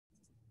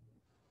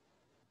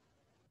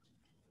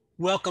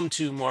Welcome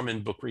to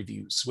Mormon Book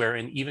Reviews, where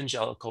an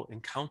evangelical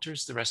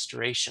encounters the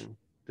restoration.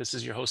 This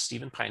is your host,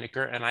 Stephen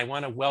Peinecker, and I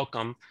want to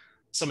welcome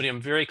somebody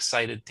I'm very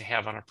excited to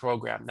have on our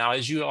program. Now,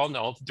 as you all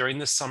know, during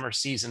this summer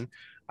season,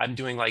 I'm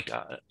doing like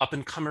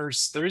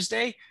Up-and-Comers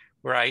Thursday,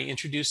 where I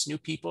introduce new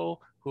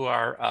people who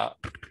are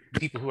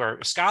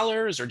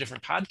scholars or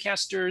different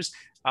podcasters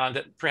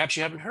that perhaps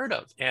you haven't heard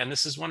of. And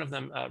this is one of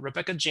them,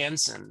 Rebecca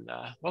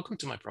Janzen. Welcome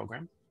to my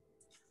program.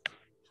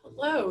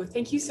 Hello,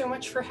 thank you so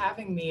much for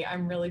having me.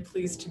 I'm really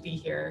pleased to be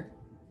here.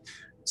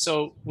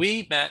 So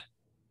we met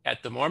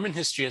at the Mormon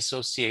History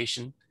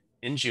Association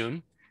in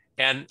June,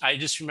 and I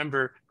just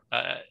remember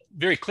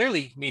very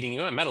clearly meeting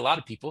you. I met a lot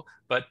of people,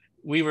 but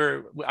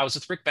I was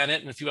with Rick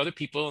Bennett and a few other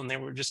people, and they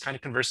were just kind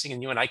of conversing,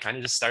 and you and I kind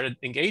of just started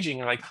engaging.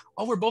 And like,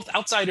 oh, we're both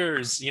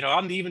outsiders.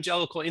 I'm the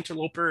evangelical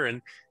interloper,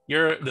 and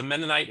you're the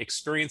Mennonite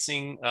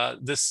experiencing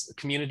this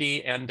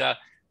community. And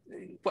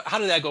how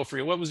did that go for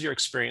you? What was your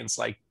experience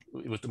like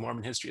with the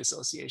Mormon History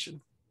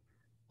Association?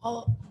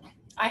 Well,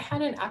 I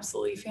had an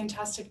absolutely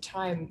fantastic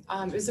time.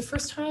 It was the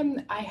first time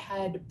I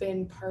had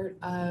been part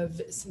of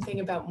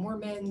something about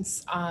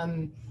Mormons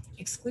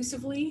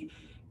exclusively,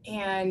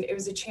 and it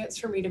was a chance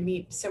for me to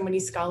meet so many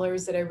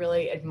scholars that I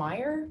really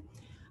admire.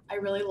 I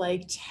really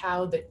liked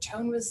how the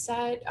tone was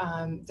set.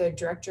 The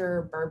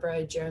director,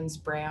 Barbara Jones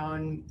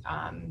Brown,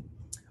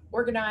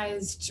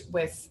 organized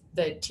with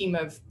the team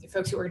of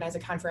folks who organized the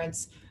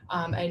conference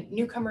a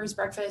newcomers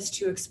breakfast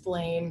to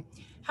explain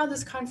how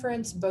this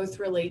conference both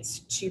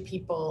relates to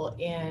people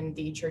in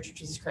the Church of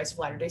Jesus Christ of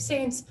Latter-day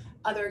Saints,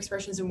 other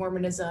expressions of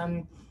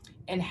Mormonism,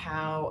 and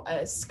how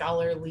a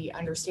scholarly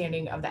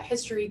understanding of that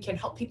history can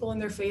help people in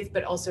their faith,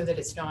 but also that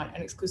it's not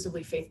an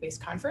exclusively faith-based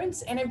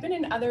conference. And I've been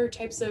in other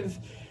types of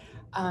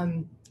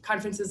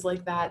conferences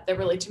like that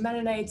relate to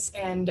Mennonites,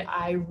 and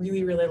I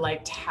really, really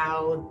liked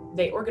how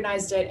they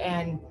organized it,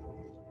 and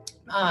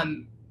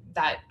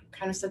that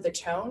kind of set the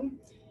tone.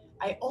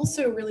 I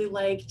also really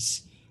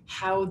liked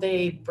how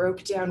they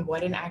broke down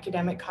what an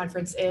academic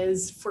conference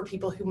is for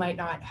people who might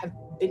not have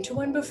been to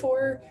one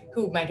before,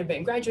 who might have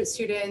been graduate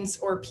students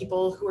or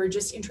people who are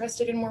just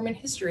interested in Mormon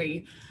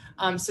history,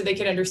 so they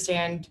can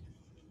understand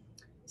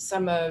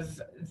some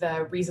of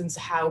the reasons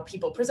how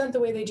people present the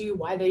way they do,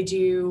 why they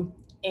do,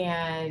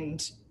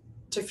 and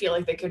to feel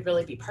like they could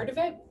really be part of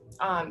it.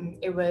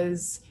 It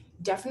was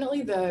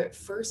definitely the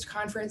first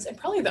conference and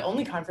probably the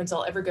only conference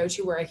I'll ever go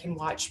to where I can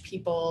watch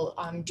people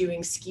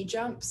doing ski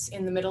jumps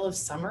in the middle of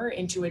summer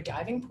into a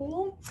diving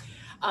pool.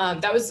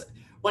 That was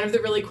one of the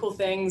really cool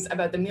things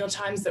about the meal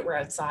times that were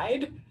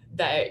outside,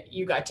 that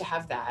you got to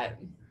have that.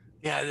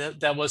 Yeah,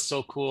 that was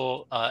so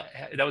cool.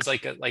 That was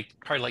like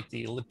part of like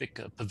the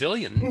Olympic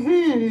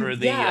pavilion for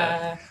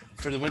Yeah.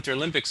 for the Winter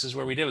Olympics is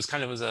where we did. It was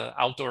kind of as an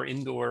outdoor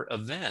indoor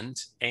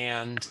event,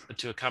 and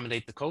to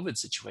accommodate the COVID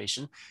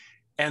situation.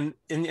 And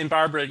in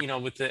Barbara,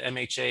 with the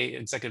MHA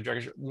executive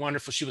director,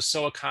 wonderful. She was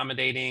so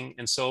accommodating,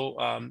 and so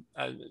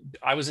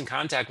I was in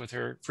contact with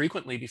her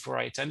frequently before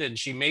I attended, and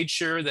she made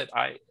sure that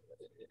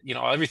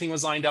everything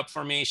was lined up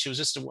for me. She was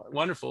just a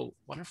wonderful,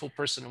 wonderful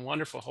person and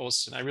wonderful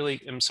host, and I really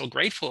am so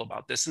grateful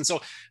about this. And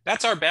so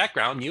that's our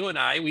background. You and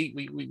I,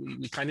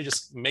 we kind of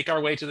just make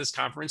our way to this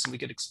conference, and we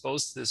get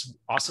exposed to this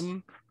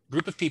awesome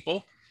group of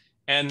people.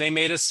 And they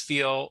made us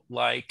feel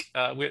like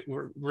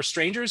we're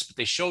strangers, but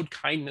they showed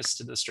kindness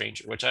to the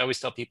stranger, which I always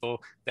tell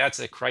people that's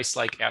a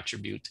Christ-like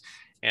attribute.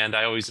 And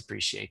I always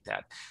appreciate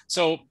that.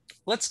 So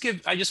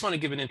I just want to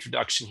give an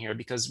introduction here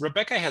because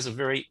Rebecca has a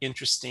very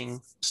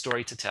interesting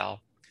story to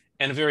tell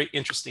and a very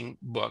interesting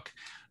book.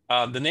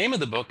 The name of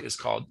the book is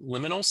called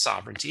Liminal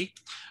Sovereignty,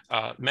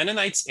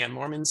 Mennonites and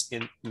Mormons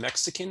in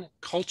Mexican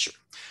Culture.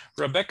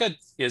 Rebecca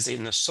is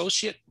an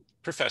associate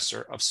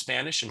professor of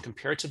Spanish and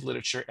comparative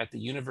literature at the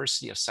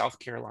University of South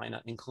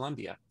Carolina in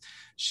Columbia.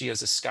 She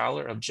is a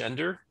scholar of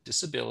gender,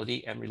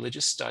 disability, and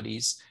religious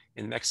studies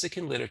in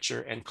Mexican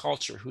literature and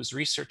culture, whose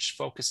research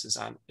focuses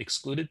on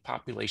excluded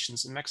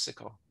populations in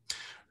Mexico.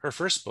 Her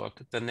first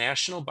book, The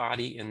National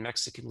Body in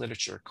Mexican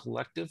Literature,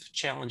 Collective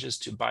Challenges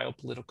to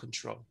Biopolitical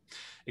Control,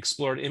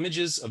 explored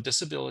images of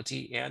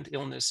disability and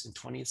illness in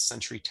 20th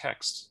century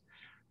texts.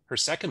 Her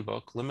second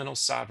book, Liminal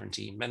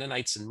Sovereignty,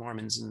 Mennonites and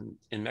Mormons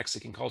in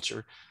Mexican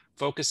Culture,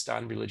 focused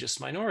on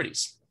religious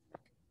minorities.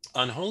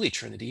 Unholy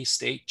Trinity,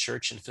 State,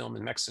 Church, and Film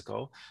in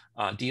Mexico,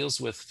 deals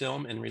with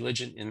film and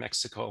religion in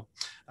Mexico.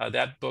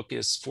 That book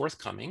is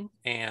forthcoming.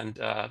 And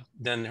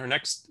then her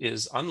next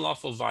is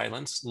Unlawful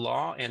Violence,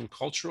 Law and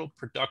Cultural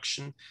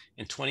Production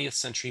in 20th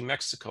Century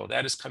Mexico.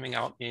 That is coming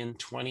out in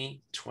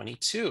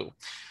 2022.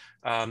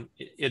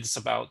 It's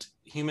about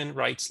human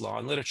rights law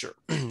and literature.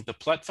 The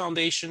Plett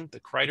Foundation, the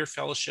Kreider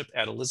Fellowship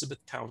at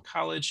Elizabethtown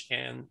College,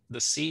 and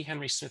the C.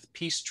 Henry Smith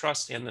Peace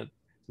Trust and the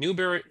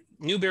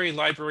Newberry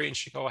Library in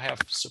Chicago have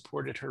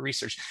supported her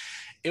research.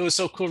 It was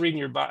so cool reading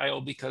your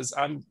bio because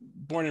I'm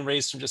born and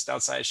raised from just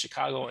outside of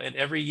Chicago, and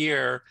every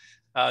year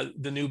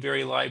the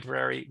Newberry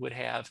Library would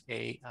have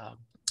a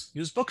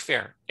used book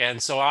fair.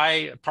 And so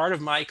part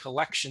of my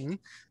collection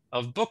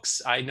of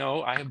books I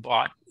know I have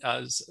bought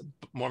as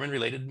Mormon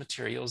related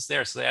materials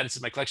there. So they added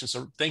to my collection.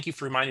 So thank you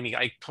for reminding me.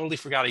 I totally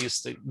forgot I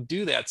used to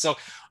do that. So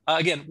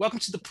again, welcome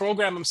to the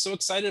program. I'm so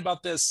excited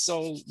about this.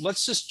 So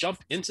let's just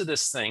jump into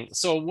this thing.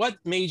 So what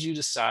made you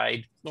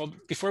decide, well,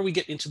 before we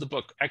get into the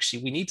book,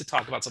 actually, we need to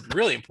talk about something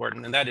really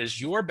important, and that is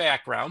your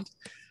background.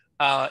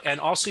 And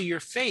also your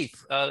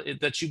faith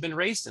that you've been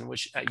raised in,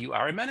 which you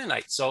are a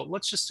Mennonite. So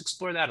let's just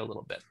explore that a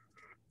little bit.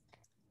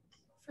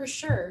 For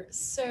sure.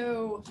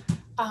 So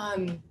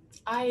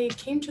I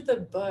came to the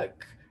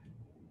book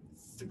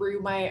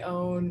through my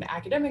own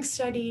academic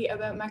study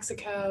about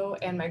Mexico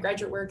and my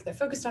graduate work that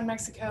focused on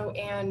Mexico.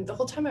 And the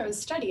whole time I was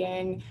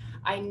studying,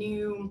 I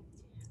knew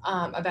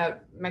about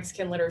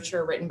Mexican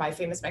literature written by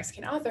famous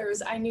Mexican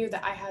authors. I knew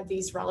that I had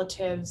these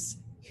relatives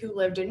who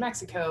lived in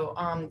Mexico,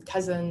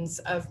 cousins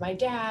of my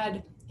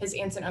dad, his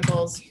aunts and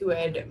uncles who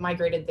had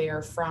migrated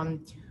there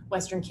from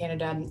Western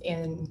Canada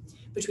in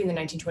between the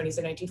 1920s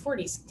and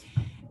 1940s.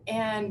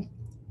 And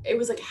it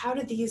was like, how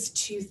did these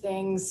two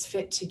things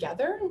fit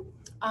together?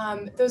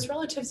 Those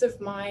relatives of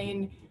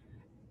mine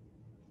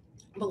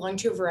belong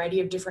to a variety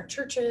of different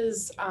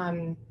churches,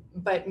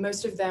 but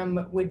most of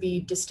them would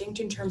be distinct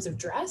in terms of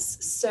dress.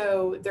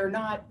 So they're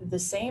not the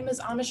same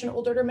as Amish and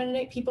Old Order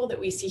Mennonite people that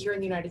we see here in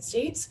the United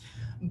States,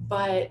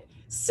 but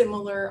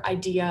similar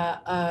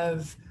idea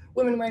of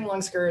women wearing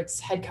long skirts,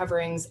 head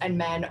coverings, and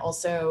men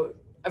also,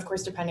 of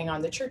course, depending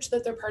on the church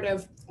that they're part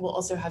of, will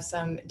also have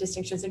some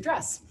distinctions in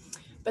dress.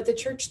 But the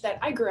church that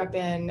I grew up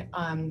in,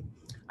 I'm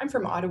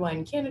from Ottawa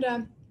in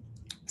Canada.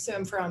 So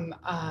I'm from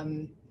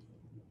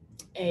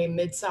a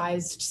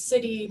mid-sized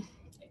city,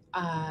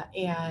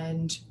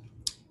 and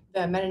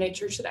the Mennonite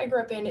church that I grew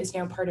up in is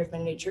now part of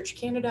Mennonite Church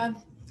Canada,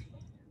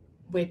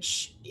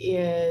 which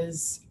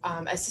is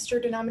a sister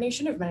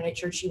denomination of Mennonite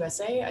Church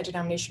USA, a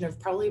denomination of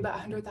probably about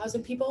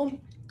 100,000 people.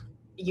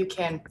 You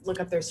can look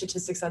up their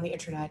statistics on the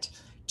internet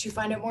to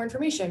find out more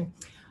information.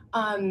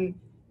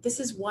 This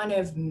is one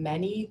of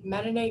many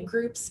Mennonite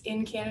groups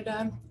in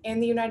Canada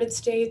and the United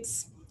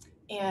States.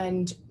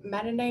 And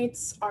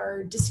Mennonites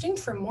are distinct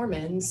from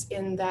Mormons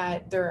in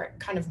that they're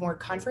kind of more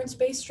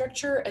conference-based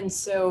structure. And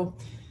so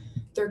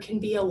there can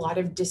be a lot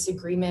of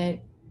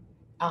disagreement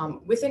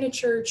within a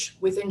church,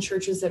 within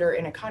churches that are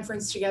in a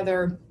conference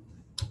together,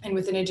 and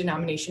within a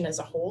denomination as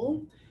a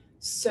whole.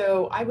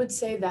 So I would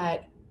say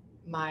that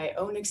my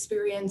own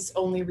experience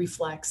only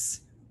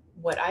reflects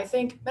what I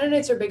think.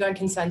 Mennonites are big on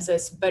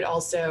consensus, but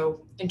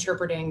also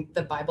interpreting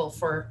the Bible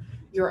for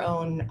your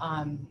own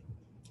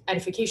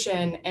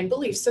edification and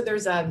beliefs. So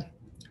there's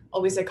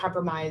always a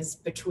compromise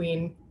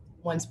between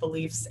one's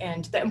beliefs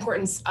and the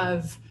importance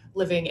of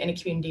living in a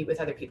community with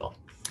other people.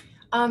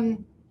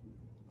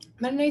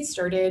 Mennonites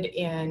started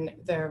in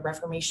the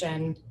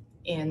Reformation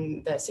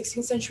in the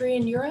 16th century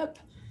in Europe.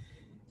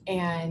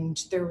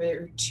 And there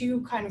were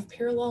two kind of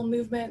parallel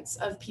movements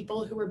of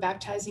people who were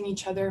baptizing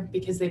each other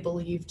because they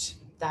believed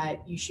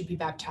that you should be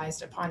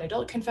baptized upon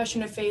adult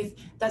confession of faith.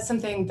 That's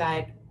something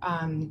that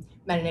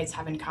Mennonites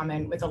have in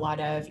common with a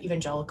lot of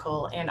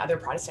evangelical and other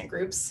Protestant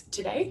groups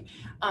today.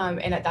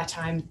 And at that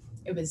time,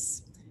 it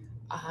was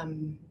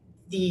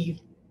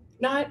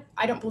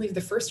I don't believe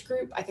the first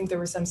group. I think there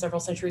were some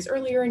several centuries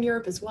earlier in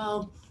Europe as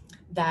well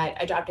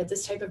that adopted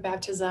this type of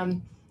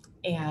baptism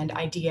and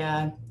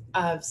idea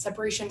of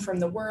separation from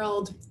the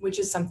world, which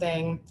is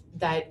something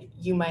that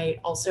you might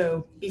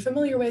also be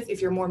familiar with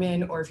if you're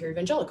Mormon or if you're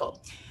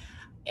evangelical.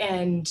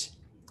 And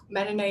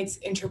Mennonites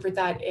interpret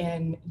that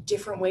in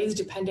different ways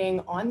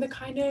depending on the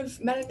kind of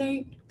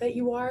Mennonite that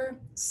you are.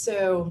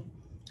 So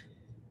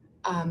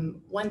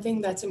one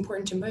thing that's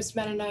important to most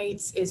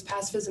Mennonites is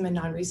pacifism and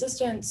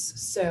non-resistance.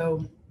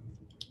 So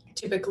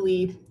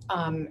typically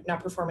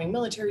not performing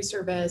military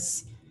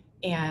service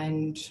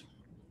and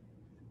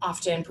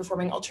often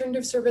performing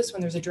alternative service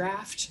when there's a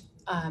draft.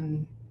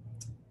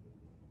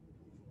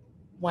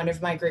 One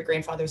of my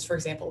great-grandfathers, for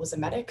example, was a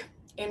medic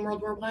in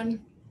World War I.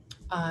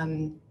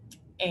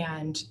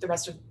 And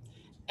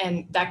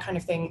that kind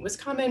of thing was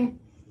common.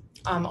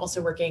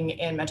 Also working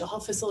in mental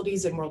health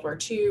facilities in World War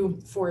II,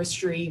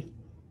 forestry,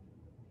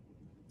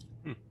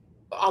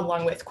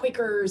 along with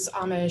Quakers,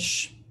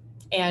 Amish,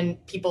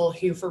 and people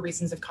who, for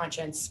reasons of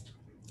conscience,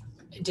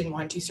 didn't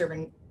want to serve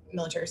in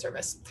military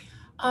service.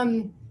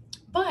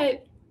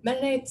 But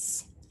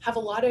Mennonites have a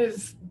lot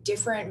of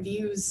different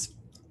views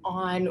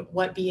on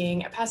what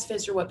being a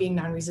pacifist or what being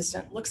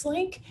non-resistant looks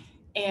like.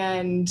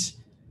 And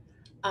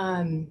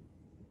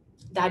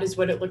that is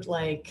what it looked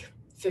like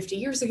 50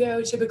 years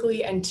ago,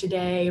 typically. And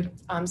today,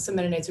 some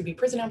Mennonites would be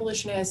prison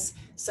abolitionists,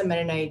 some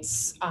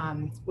Mennonites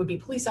would be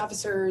police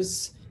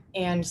officers,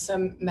 and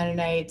some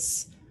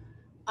Mennonites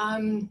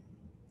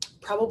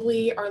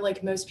probably are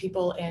like most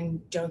people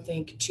and don't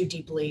think too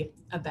deeply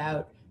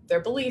about their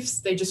beliefs.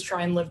 They just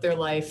try and live their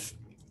life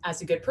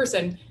as a good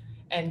person.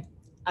 And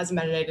as a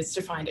Mennonite, it's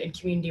defined in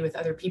community with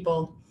other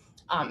people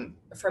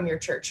from your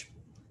church.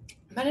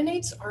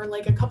 Mennonites are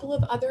like a couple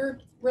of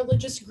other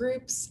religious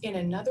groups in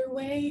another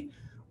way,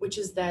 which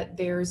is that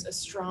there's a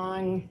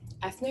strong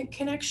ethnic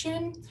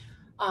connection.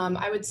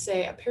 I would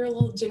say a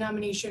parallel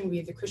denomination would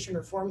be the Christian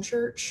Reformed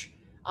Church,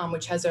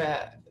 which has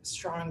a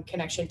strong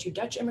connection to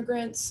Dutch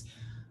immigrants,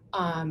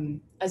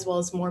 as well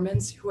as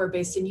Mormons who are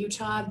based in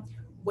Utah,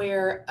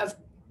 where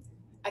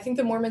I think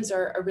the Mormons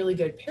are a really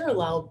good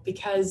parallel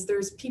because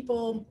there's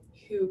people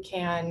who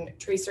can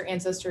trace their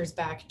ancestors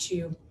back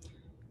to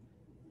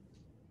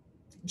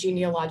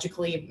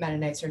genealogically.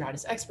 Mennonites are not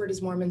as expert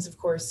as Mormons, of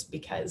course,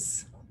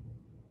 because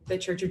the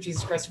Church of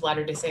Jesus Christ of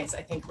Latter-day Saints,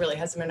 I think, really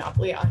has a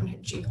monopoly on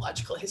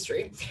genealogical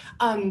history.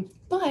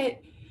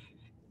 But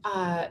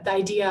the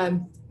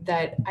idea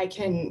that I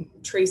can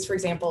trace, for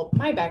example,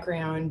 my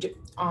background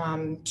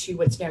to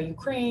what's now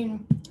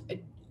Ukraine,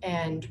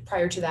 and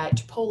prior to that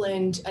to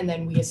Poland, and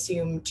then we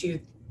assume to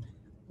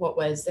what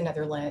was the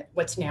Netherlands,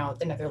 what's now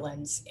the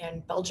Netherlands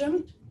and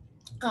Belgium.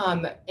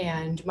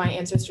 And my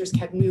ancestors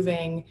kept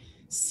moving,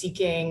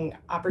 seeking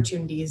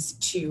opportunities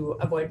to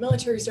avoid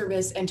military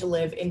service and to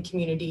live in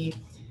community,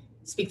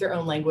 speak their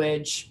own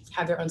language,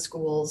 have their own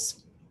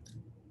schools,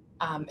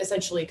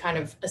 essentially kind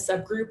of a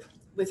subgroup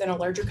within a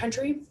larger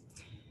country.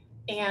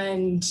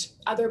 And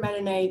other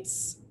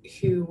Mennonites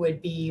who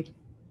would be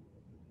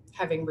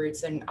having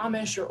roots in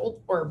Amish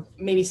or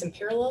maybe some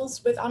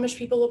parallels with Amish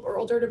people or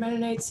older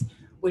Mennonites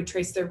would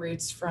trace their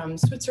roots from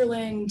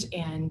Switzerland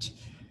and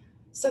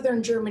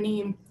southern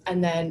Germany,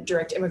 and then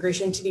direct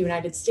immigration to the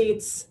United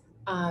States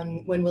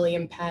when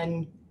William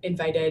Penn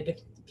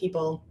invited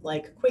people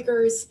like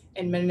Quakers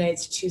and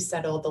Mennonites to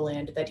settle the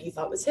land that he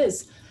thought was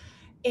his.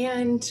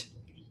 And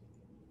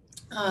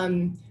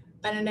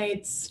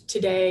Mennonites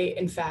today,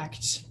 in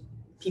fact,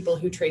 people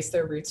who trace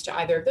their roots to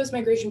either of those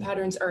migration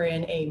patterns are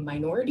in a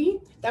minority.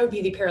 That would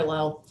be the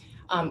parallel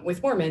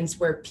with Mormons,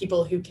 where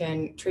people who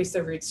can trace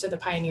their roots to the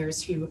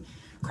pioneers who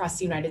crossed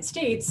the United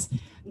States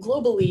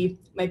globally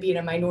might be in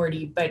a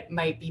minority, but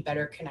might be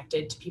better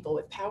connected to people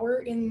with power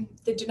in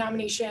the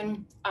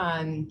denomination.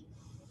 And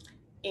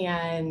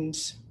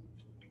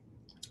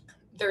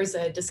there's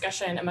a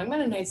discussion among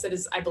Mennonites that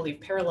is, I believe,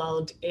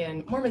 paralleled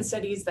in Mormon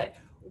studies that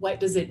what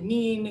does it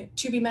mean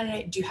to be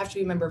Mennonite? Do you have to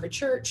be a member of a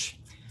church?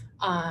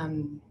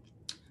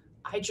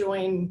 I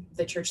joined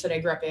the church that I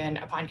grew up in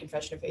upon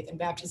confession of faith and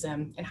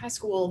baptism in high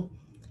school,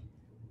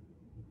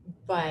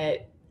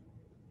 but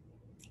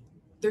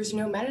there's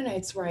no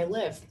Mennonites where I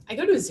live. I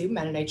go to a Zoom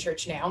Mennonite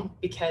church now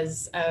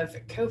because of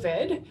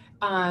COVID,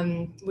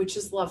 which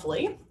is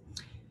lovely.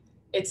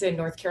 It's in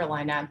North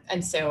Carolina,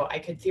 and so I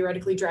could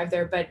theoretically drive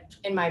there, but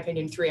in my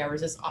opinion, 3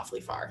 hours is awfully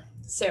far.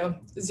 So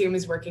Zoom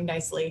is working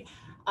nicely.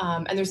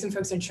 And there's some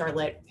folks in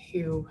Charlotte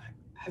who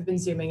have been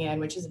Zooming in,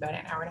 which is about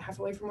an hour and a half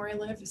away from where I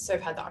live. So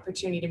I've had the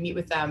opportunity to meet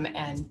with them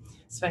and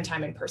spend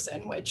time in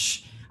person,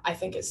 which I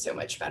think is so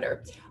much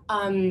better.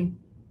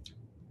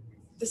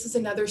 This is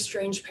another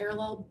strange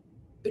parallel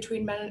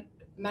between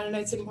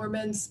Mennonites and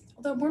Mormons,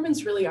 although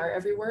Mormons really are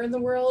everywhere in the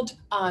world.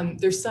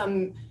 There's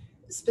some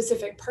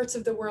specific parts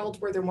of the world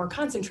where they're more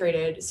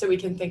concentrated. So we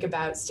can think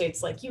about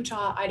states like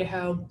Utah,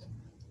 Idaho,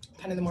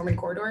 kind of the Mormon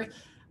corridor.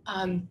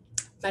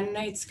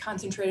 Mennonites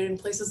concentrated in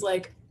places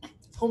like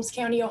Holmes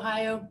County,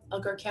 Ohio,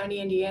 Elkhart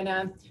County,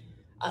 Indiana,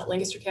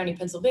 Lancaster County,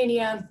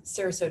 Pennsylvania,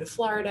 Sarasota,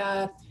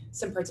 Florida,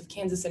 some parts of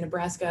Kansas and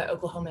Nebraska,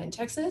 Oklahoma, and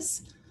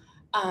Texas.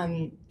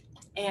 And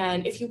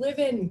if you live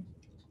in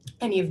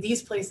any of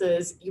these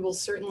places, you will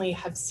certainly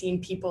have seen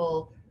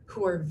people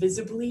who are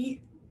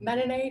visibly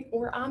Mennonite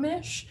or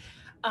Amish.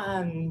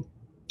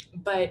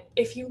 But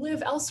if you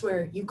live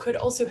elsewhere, you could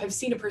also have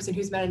seen a person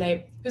who's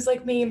Mennonite, who's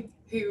like me,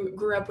 who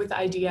grew up with the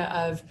idea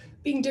of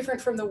being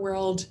different from the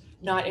world,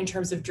 not in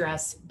terms of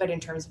dress, but in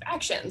terms of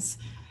actions.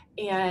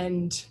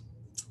 And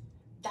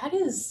that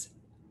is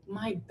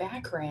my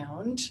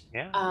background.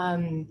 Yeah.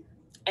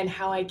 And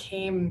how I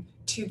came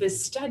to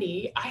this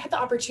study. I had the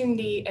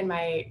opportunity in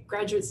my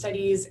graduate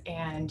studies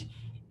and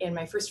in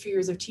my first few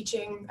years of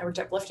teaching, I worked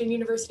at Bluffton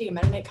University, a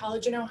Mennonite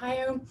college in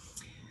Ohio,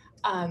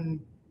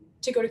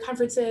 to go to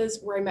conferences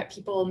where I met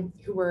people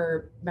who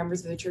were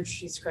members of the Church of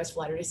Jesus Christ of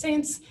Latter-day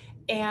Saints.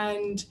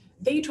 And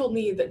they told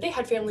me that they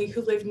had family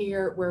who lived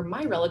near where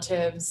my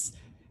relatives,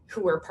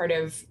 who were part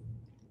of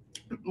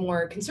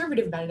more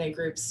conservative Mennonite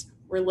groups,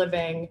 were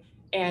living,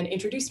 and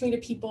introduced me to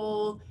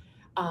people.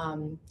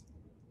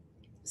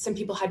 Some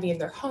people had me in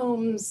their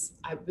homes.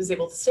 I was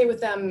able to stay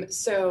with them.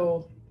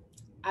 So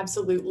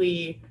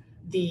absolutely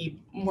the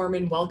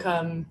Mormon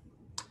welcome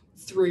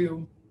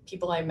through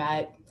people I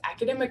met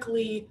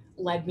academically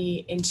led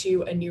me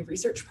into a new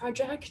research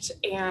project.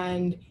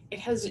 And it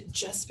has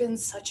just been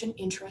such an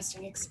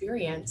interesting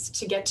experience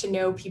to get to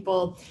know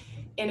people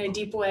in a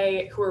deep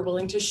way who are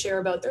willing to share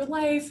about their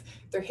life,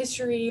 their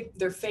history,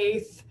 their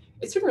faith.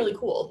 It's been really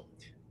cool.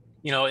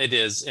 You know, it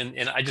is. And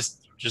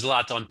there's a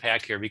lot to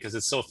unpack here because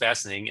it's so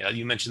fascinating.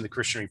 You mentioned the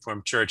Christian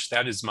Reformed Church.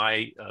 That is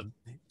my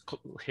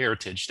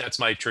heritage. That's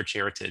my church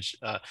heritage.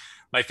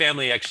 My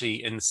family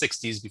actually in the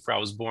 60s, before I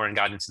was born,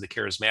 got into the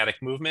charismatic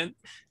movement.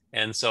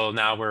 And so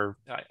now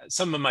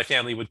some of my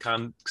family would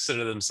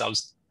consider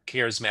themselves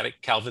charismatic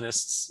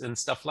Calvinists and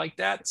stuff like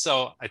that.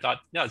 So I thought,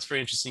 yeah, it's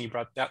very interesting you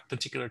brought that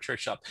particular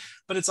church up.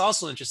 But it's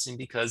also interesting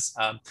because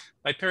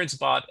my parents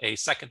bought a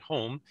second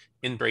home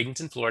in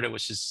Bradenton, Florida,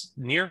 which is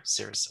near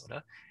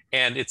Sarasota.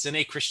 And it's in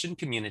a Christian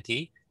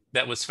community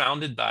that was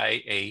founded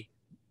by a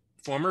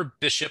former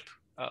bishop,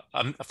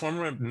 a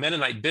former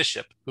Mennonite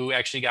bishop who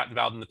actually got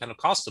involved in the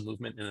Pentecostal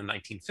movement in the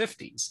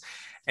 1950s.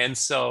 And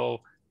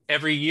so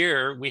every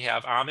year we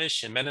have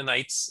Amish and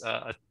Mennonites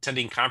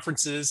attending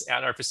conferences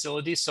at our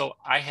facility. So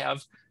I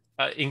have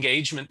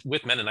engagement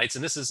with Mennonites.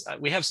 And this is,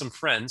 we have some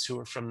friends who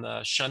are from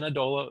the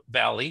Shenandoah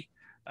Valley,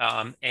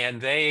 and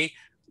they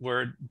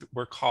were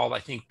called, I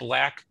think,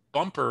 Black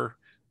Bumper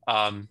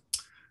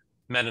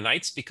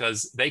Mennonites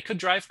because they could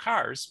drive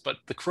cars, but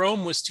the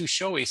chrome was too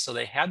showy. So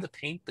they had to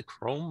paint the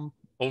chrome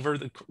over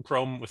the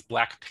chrome with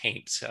black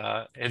paint.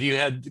 Have you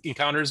had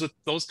encounters with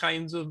those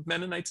kinds of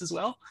Mennonites as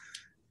well?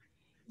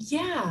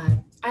 Yeah,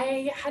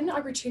 I had an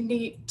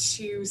opportunity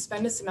to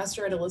spend a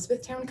semester at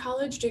Elizabethtown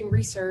College doing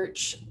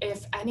research.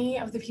 If any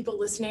of the people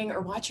listening or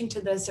watching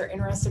to this are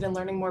interested in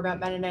learning more about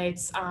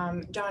Mennonites,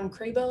 Don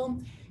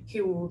Crable,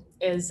 who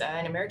is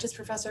an emeritus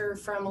professor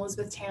from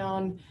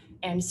Elizabethtown,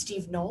 and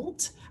Steve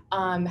Nolt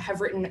have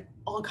written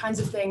all kinds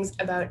of things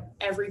about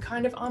every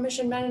kind of Amish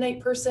and Mennonite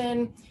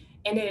person.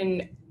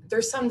 And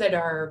there's some that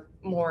are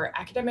more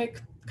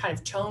academic kind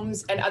of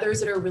tomes and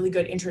others that are a really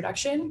good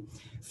introduction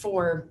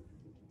for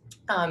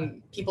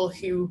people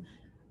who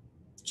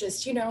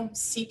just,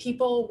 see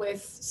people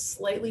with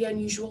slightly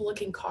unusual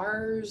looking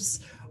cars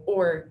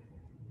or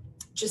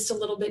just a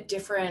little bit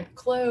different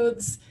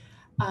clothes.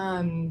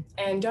 And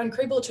Don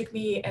Crable took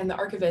me and the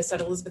archivist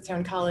at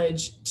Elizabethtown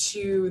College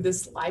to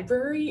this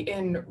library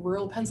in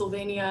rural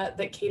Pennsylvania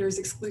that caters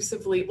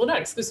exclusively, well, not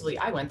exclusively,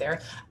 I went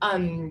there,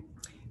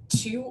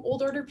 to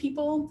old order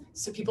people.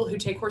 So people who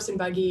take horse and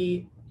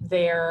buggy,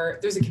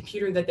 there's a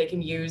computer that they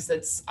can use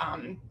that's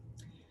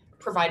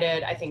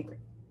provided, I think,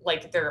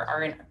 like there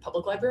are in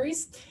public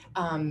libraries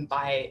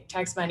by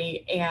tax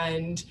money,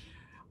 and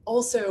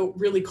also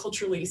really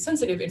culturally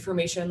sensitive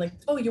information like,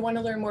 oh, you want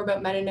to learn more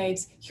about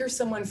Mennonites? Here's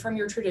someone from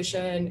your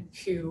tradition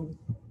who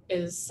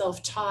is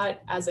self-taught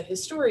as a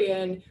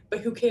historian,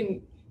 but you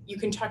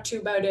can talk to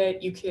about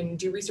it, you can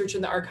do research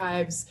in the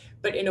archives,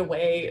 but in a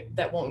way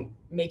that won't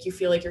make you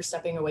feel like you're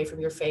stepping away from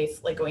your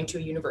faith, like going to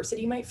a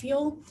university might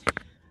feel.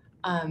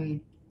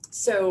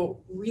 So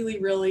really,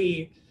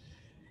 really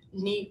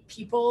neat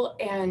people.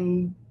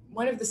 And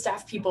one of the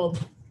staff people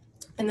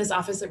in this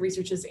office that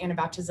researches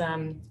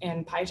Anabaptism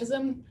and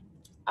Pietism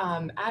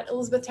at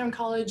Elizabethtown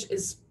College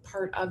is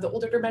part of the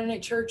Old Order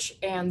Mennonite Church.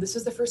 And this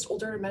was the first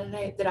Old Order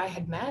Mennonite that I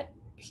had met.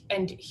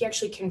 And he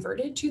actually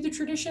converted to the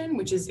tradition,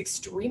 which is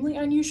extremely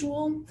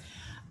unusual.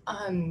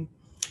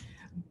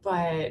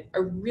 But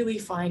a really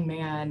fine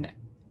man,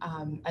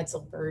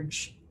 Edsel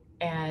Burge,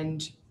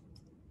 and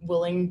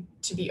willing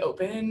to be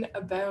open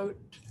about,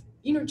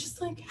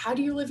 just like, how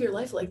do you live your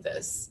life like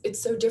this?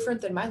 It's so different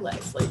than my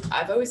life. Like,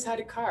 I've always had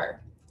a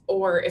car.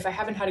 Or if I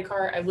haven't had a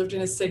car, I've lived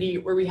in a city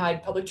where we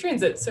had public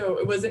transit, so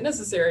it wasn't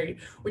necessary,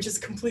 which is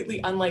completely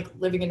unlike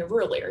living in a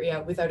rural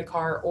area without a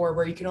car, or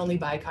where you can only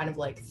buy kind of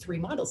like 3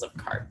 models of a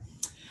car.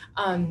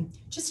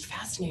 Just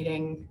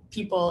fascinating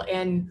people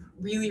and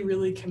really,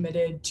 really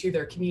committed to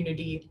their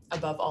community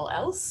above all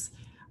else.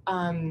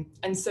 And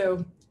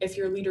so if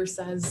your leader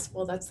says,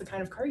 well, that's the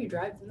kind of car you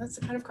drive, then that's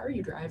the kind of car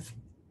you drive,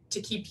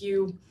 to keep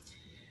you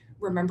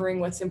remembering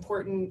what's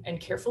important and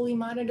carefully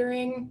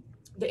monitoring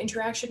the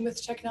interaction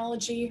with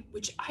technology,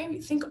 which I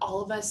think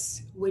all of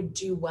us would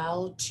do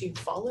well to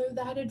follow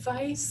that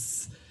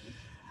advice.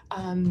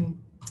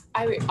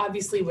 I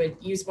obviously would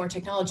use more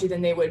technology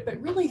than they would,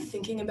 but really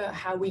thinking about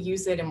how we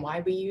use it and why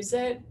we use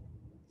it,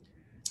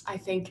 I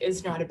think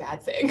is not a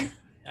bad thing.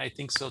 I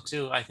think so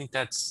too. I think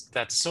that's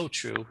so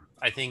true.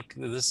 I think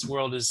this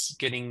world is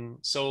getting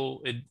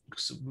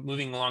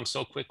moving along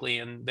so quickly,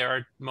 and there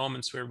are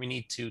moments where we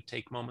need to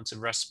take moments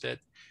of respite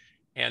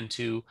and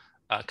to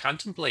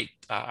contemplate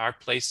our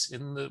place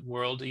in the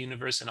world, the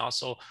universe, and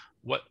also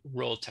what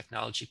role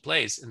technology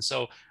plays. And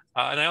so,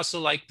 and I also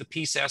like the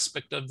peace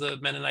aspect of the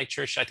Mennonite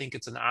Church. I think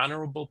it's an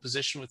honorable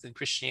position within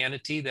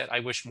Christianity that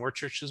I wish more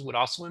churches would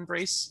also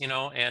embrace,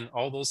 and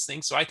all those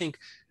things. So I think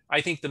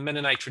the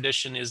Mennonite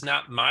tradition is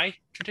not my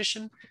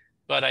tradition,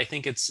 but I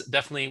think it's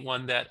definitely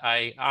one that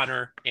I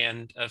honor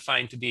and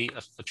find to be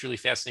a truly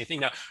fascinating thing.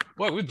 Now,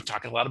 boy, we've been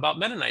talking a lot about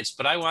Mennonites,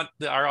 but I want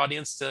our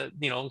audience to,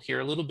 hear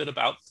a little bit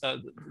about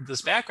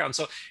this background.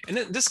 So, and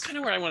this is kind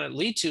of where I want to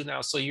lead to now.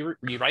 So you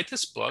write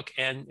this book,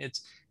 and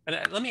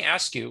let me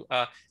ask you,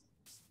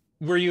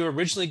 were you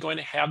originally going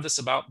to have this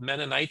about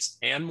Mennonites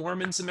and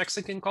Mormons in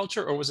Mexican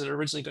culture, or was it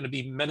originally going to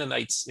be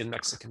Mennonites in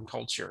Mexican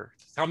culture?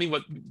 Tell me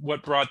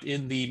what brought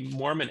in the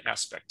Mormon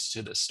aspect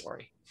to this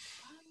story.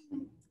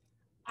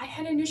 I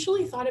had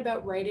initially thought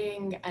about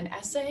writing an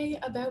essay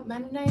about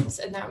Mennonites,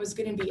 and that was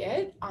going to be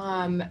it.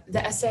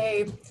 The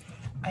essay,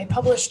 I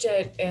published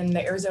it in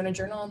the Arizona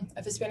Journal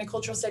of Hispanic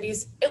Cultural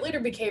Studies. It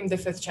later became the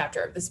 5th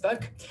chapter of this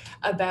book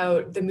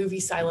about the movie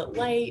Silent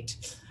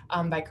Light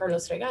by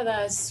Carlos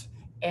Regadas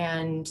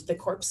and the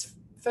corpse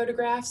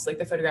photographs, like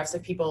the photographs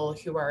of people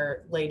who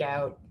are laid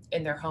out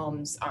in their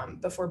homes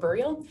before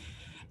burial.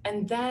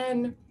 And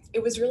then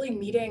it was really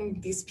meeting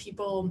these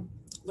people,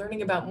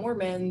 learning about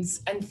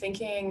Mormons, and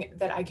thinking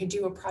that I could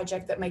do a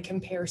project that might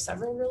compare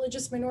several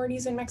religious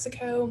minorities in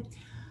Mexico,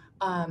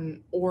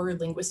 or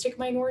linguistic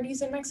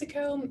minorities in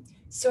Mexico.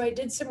 So I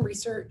did some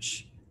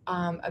research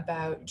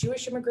about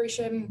Jewish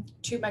immigration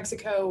to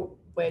Mexico,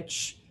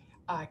 which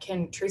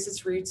can trace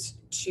its roots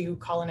to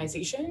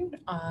colonization,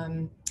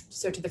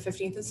 so to the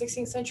 15th and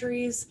 16th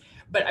centuries.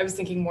 But I was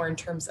thinking more in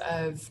terms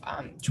of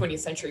 20th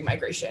century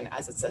migration,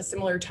 as it's a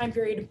similar time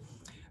period.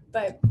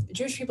 But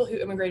Jewish people who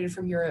immigrated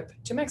from Europe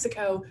to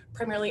Mexico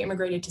primarily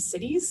immigrated to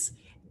cities,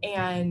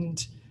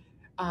 and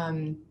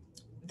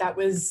that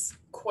was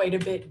quite a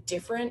bit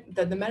different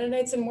than the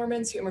Mennonites and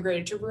Mormons who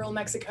immigrated to rural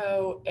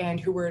Mexico and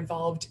who were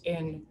involved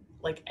in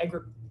like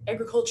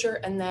agriculture.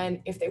 And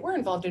then if they were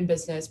involved in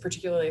business,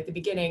 particularly at the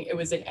beginning, it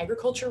was an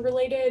agriculture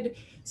related,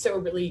 so a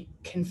really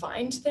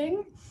confined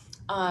thing.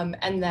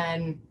 And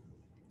then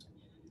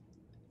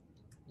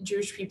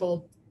Jewish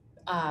people,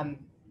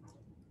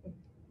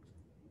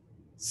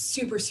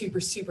 super, super,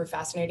 super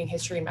fascinating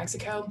history in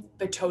Mexico,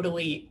 but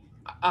totally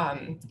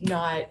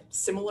not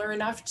similar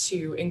enough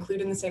to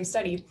include in the same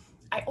study.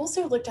 I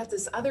also looked at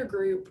this other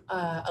group,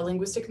 a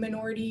linguistic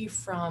minority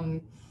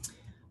from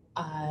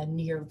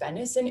near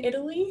Venice in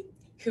Italy,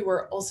 who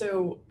were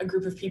also a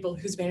group of people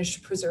who's managed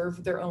to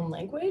preserve their own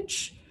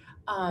language.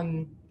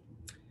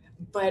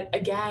 But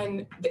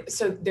again,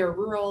 so they're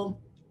rural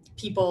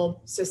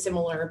people, so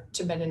similar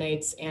to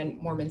Mennonites and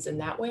Mormons in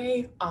that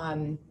way,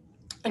 and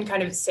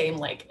kind of same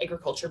like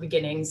agriculture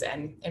beginnings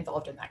and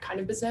involved in that kind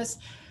of business.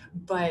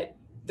 But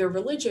their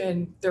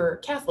religion, they're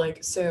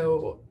Catholic,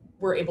 so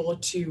were able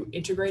to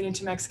integrate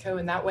into Mexico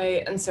in that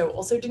way. And so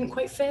also didn't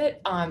quite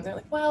fit. They're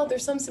like, well,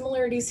 there's some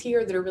similarities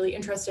here that are really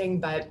interesting,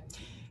 but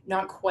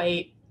not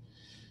quite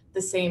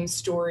the same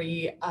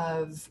story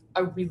of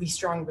a really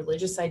strong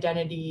religious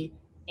identity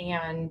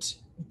and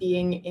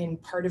being in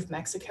part of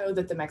Mexico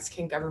that the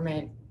Mexican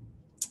government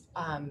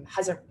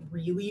hasn't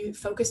really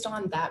focused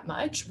on that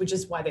much, which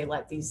is why they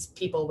let these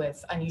people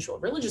with unusual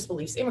religious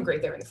beliefs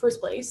immigrate there in the first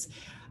place.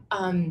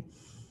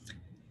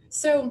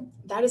 So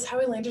that is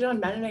how I landed on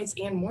Mennonites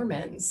and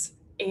Mormons.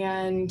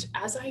 And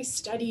as I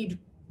studied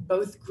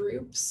both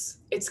groups,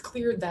 it's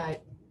clear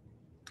that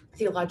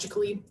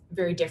theologically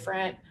very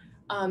different,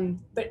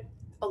 but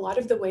a lot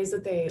of the ways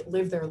that they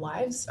live their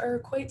lives are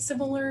quite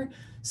similar.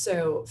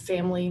 So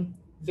family,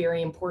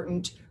 very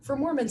important. For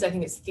Mormons, I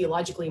think it's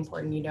theologically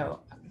important. You know,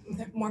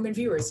 Mormon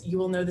viewers, you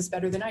will know this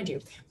better than I do,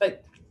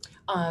 but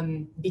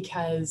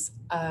because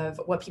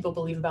of what people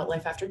believe about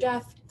life after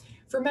death.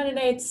 For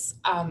Mennonites,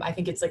 I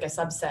think it's like a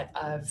subset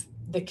of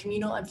the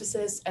communal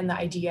emphasis and the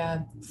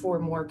idea for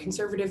more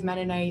conservative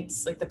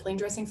Mennonites, like the plain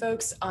dressing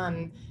folks,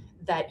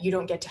 that you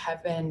don't get to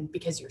heaven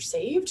because you're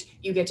saved.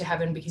 You get to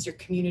heaven because your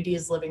community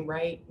is living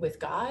right with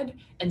God.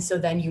 And so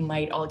then you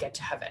might all get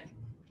to heaven.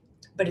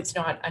 But it's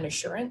not an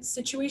assurance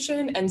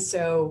situation. And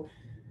so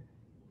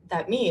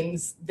that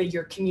means that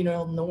your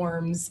communal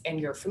norms and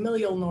your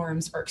familial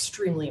norms are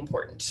extremely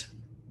important.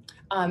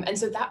 And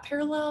so that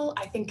parallel,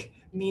 I think,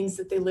 means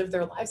that they live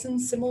their lives in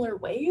similar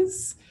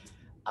ways,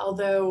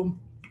 although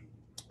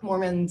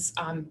Mormons,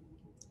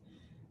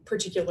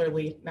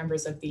 particularly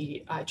members of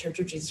the Church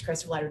of Jesus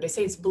Christ of Latter-day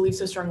Saints, believe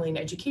so strongly in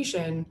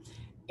education,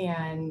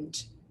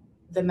 and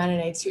the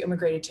Mennonites who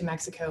immigrated to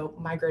Mexico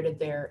migrated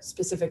there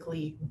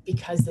specifically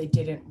because they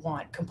didn't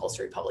want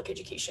compulsory public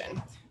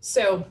education.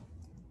 So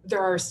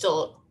there are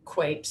still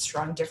quite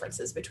strong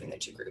differences between the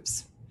two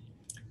groups.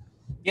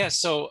 Yeah,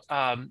 so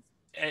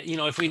you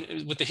know, if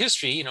we, with the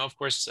history, you know, of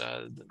course,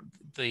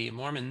 the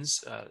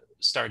Mormons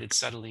started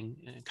settling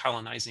and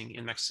colonizing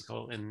in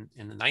Mexico in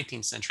the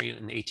 19th century,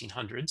 in the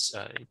 1800s.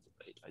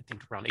 I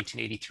think around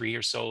 1883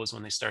 or so is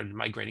when they started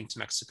migrating to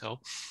Mexico.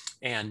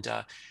 And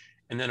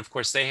then, of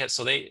course, they had,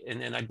 so they,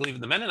 and then I believe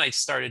the Mennonites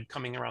started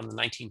coming around the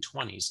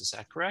 1920s. Is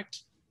that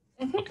correct?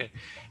 Mm-hmm. Okay.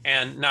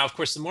 And now, of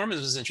course, the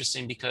Mormons was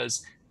interesting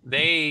because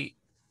they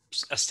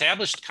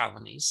established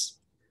colonies.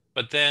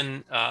 But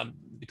then,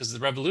 because of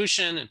the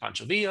revolution and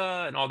Pancho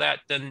Villa and all that,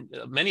 then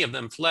many of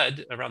them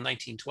fled around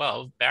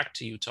 1912 back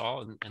to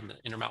Utah and the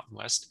Intermountain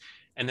West.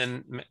 And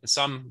then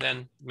some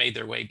then made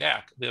their way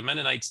back. The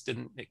Mennonites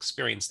didn't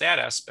experience that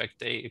aspect.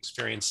 They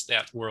experienced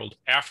that world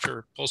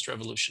after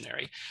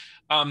post-revolutionary.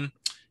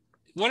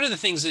 One of the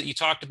things that you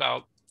talked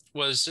about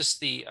was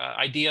just the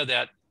idea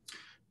that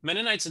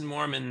Mennonites and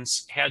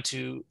Mormons had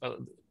to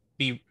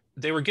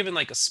they were given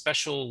like a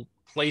special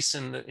place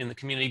in the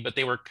community, but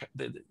they were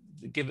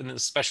given the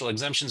special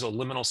exemptions of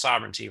liminal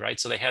sovereignty, right?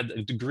 So they had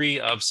a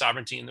degree of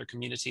sovereignty in their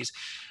communities,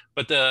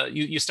 but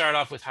you start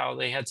off with how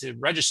they had to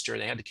register,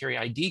 they had to carry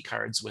ID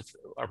cards with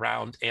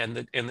around,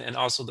 and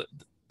also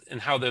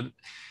how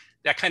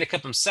that kind of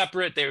kept them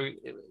separate.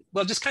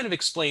 Well, just kind of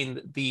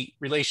explain the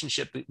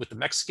relationship with the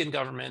Mexican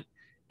government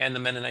and the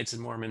Mennonites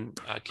and Mormon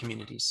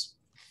communities.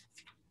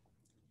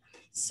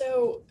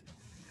 So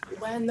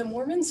When the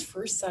Mormons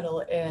first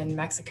settle in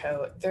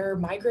Mexico, they're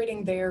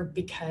migrating there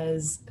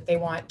because they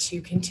want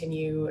to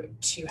continue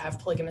to have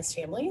polygamous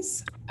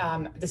families.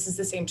 This is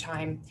the same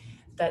time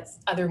that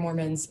other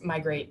Mormons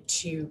migrate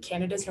to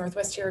Canada's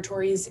Northwest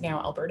Territories,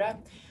 now Alberta.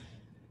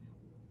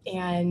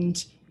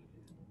 And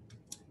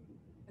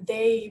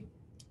they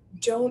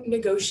don't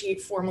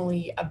negotiate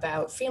formally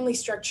about family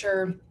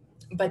structure,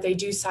 but they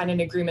do sign an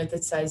agreement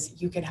that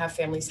says you can have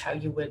families how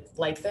you would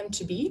like them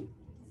to be,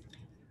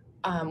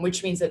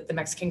 which means that the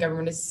Mexican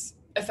government is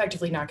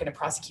effectively not going to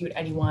prosecute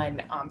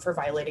anyone for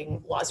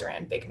violating laws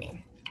around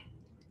bigamy.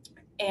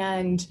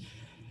 And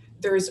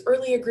there's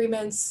early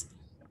agreements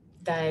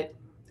that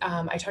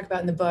I talk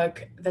about in the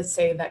book that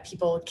say that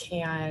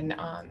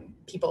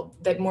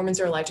that Mormons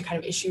are allowed to kind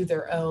of issue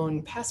their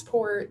own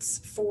passports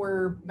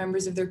for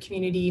members of their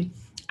community.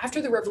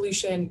 After the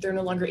revolution, they're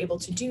no longer able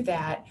to do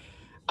that,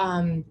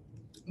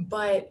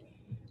 but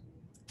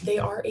they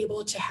are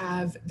able to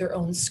have their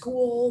own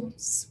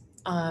schools.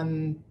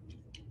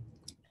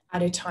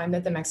 At a time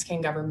that the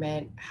Mexican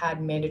government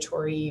had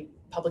mandatory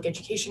public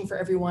education for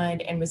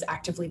everyone and was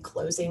actively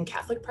closing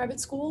Catholic private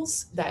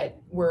schools that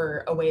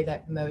were a way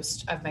that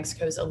most of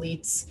Mexico's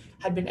elites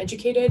had been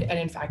educated, and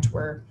in fact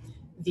were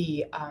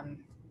the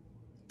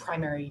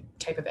primary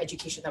type of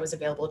education that was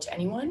available to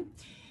anyone.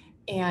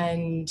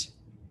 And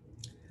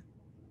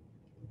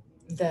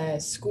the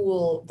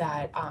school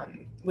that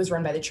was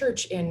run by the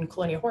church in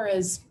Colonia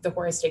Juarez, the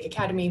Juarez Stake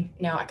Academy,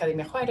 now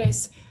Academia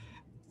Juarez,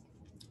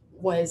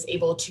 was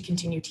able to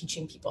continue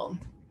teaching people.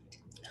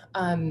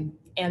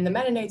 And the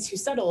Mennonites who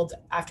settled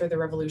after the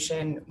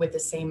revolution with the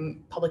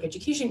same public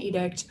education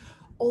edict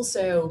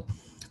also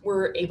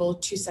were able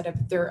to set up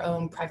their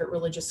own private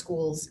religious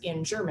schools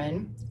in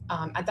German.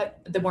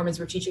 The Mormons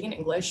were teaching in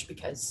English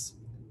because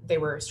they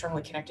were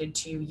strongly connected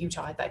to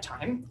Utah at that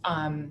time.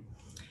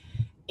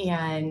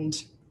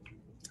 And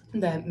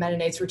the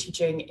Mennonites were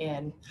teaching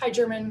in High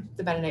German.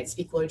 The Mennonites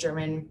speak Low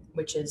German,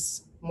 which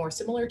is more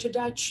similar to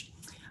Dutch.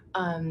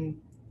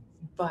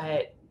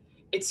 But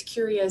it's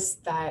curious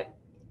that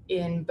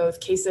in both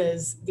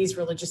cases, these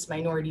religious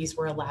minorities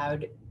were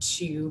allowed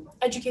to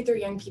educate their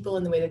young people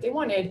in the way that they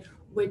wanted,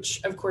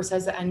 which of course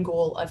has the end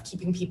goal of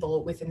keeping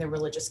people within their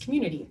religious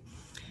community.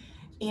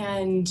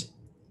 And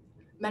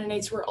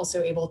Mennonites were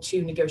also able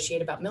to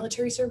negotiate about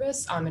military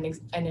service and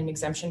an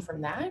exemption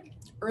from that.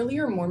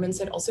 Earlier, Mormons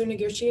had also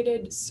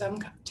negotiated some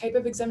type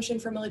of exemption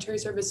for military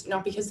service,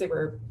 not because they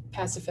were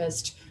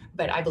pacifist,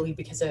 but I believe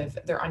because of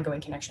their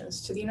ongoing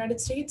connections to the United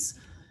States.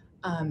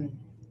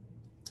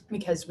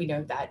 Because we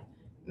know that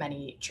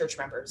many church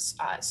members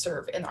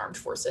serve in the armed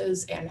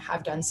forces and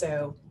have done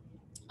so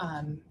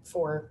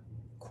for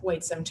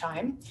quite some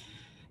time.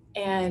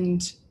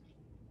 And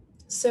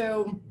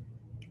so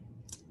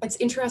it's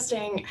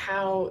interesting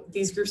how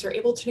these groups are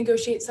able to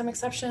negotiate some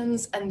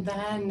exceptions, and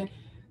then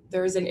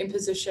there's an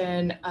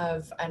imposition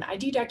of an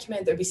ID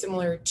document that would be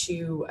similar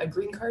to a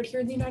green card here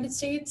in the United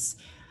States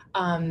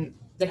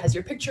that has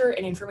your picture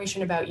and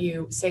information about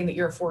you saying that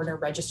you're a foreigner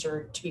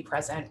registered to be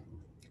present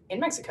in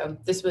Mexico.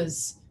 This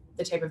was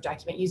the type of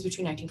document used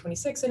between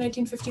 1926 and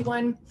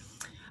 1951.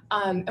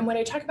 And what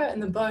I talk about in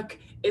the book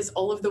is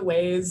all of the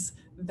ways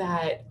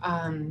that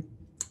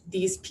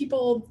these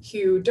people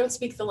who don't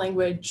speak the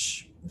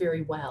language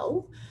very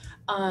well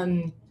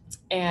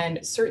and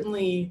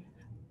certainly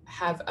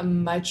have a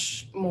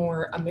much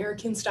more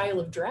American style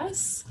of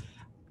dress,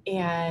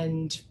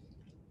 and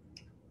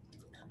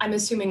I'm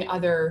assuming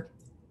other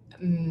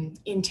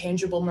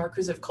intangible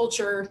markers of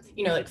culture,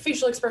 like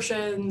facial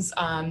expressions,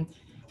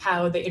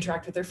 how they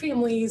interact with their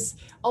families,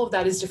 all of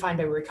that is defined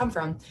by where we come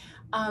from.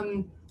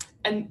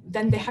 And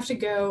then they have to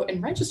go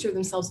and register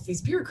themselves with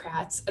these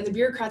bureaucrats, and the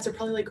bureaucrats are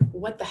probably like,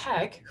 what the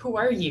heck? Who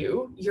are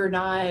you? You're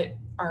not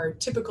our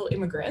typical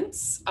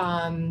immigrants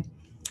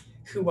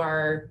who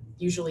are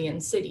usually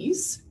in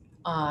cities.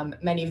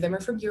 Many of them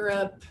are from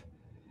Europe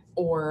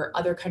or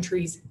other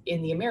countries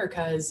in the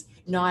Americas,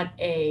 not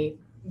a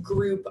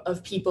group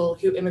of people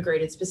who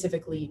immigrated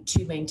specifically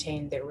to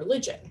maintain their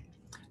religion.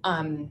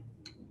 And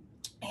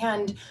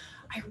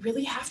I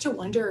really have to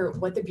wonder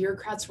what the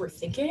bureaucrats were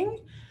thinking.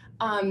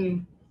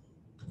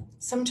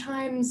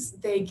 Sometimes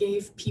they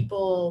gave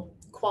people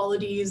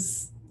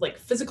qualities, like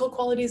physical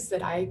qualities,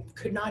 that I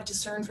could not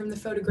discern from the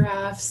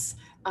photographs.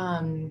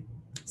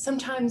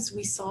 Sometimes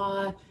we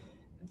saw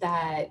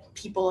that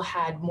people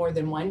had more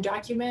than one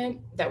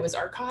document that was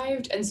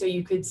archived, and so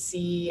you could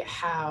see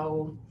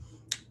how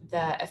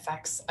the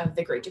effects of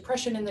the Great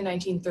Depression in the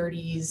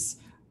 1930s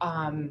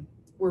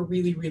were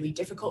really, really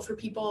difficult for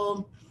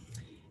people.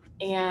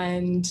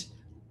 And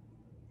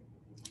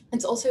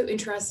it's also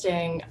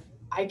interesting,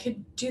 I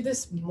could do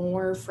this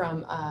more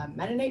from a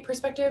Mennonite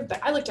perspective, but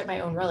I looked at my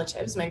own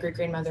relatives. My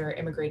great-grandmother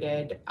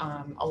immigrated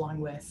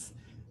along with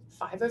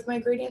 5 of my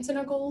great-aunts and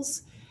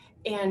uncles.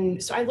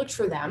 And so I looked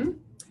for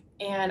them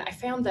and I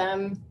found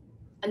them.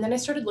 And then I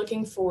started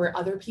looking for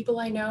other people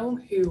I know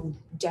who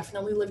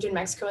definitely lived in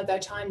Mexico at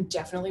that time,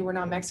 definitely were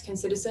not Mexican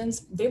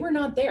citizens. They were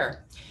not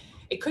there.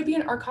 It could be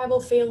an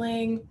archival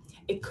failing.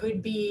 It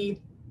could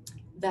be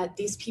that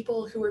these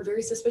people who were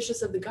very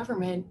suspicious of the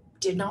government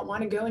did not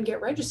want to go and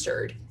get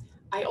registered.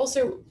 I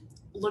also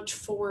looked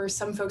for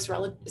some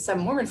some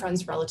Mormon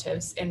friends'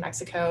 relatives in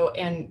Mexico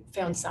and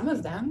found some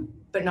of them,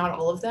 but not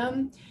all of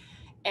them.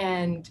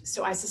 And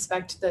so I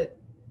suspect that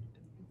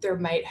there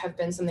might have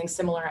been something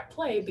similar at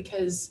play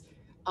because,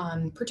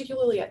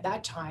 particularly at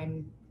that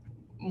time,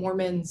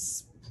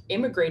 Mormons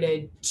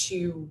immigrated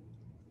to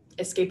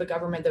escape a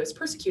government that was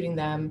persecuting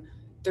them.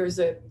 There's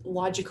a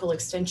logical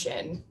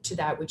extension to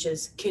that, which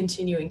is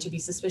continuing to be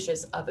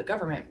suspicious of the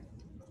government.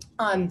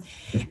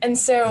 And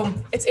so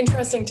it's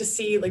interesting to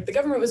see, like, the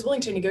government was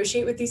willing to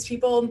negotiate with these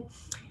people,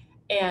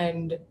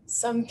 and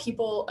some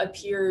people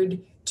appeared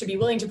to be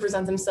willing to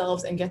present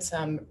themselves and get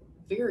some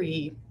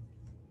very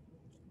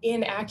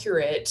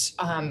inaccurate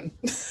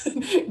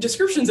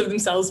descriptions of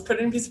themselves put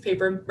in a piece of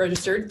paper,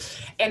 registered,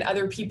 and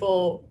other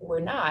people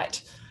were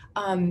not.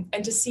 And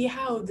to see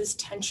how this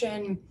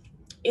tension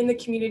in the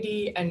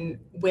community and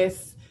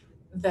with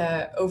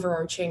the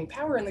overarching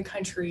power in the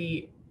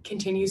country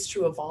continues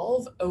to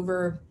evolve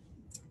over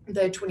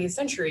the 20th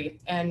century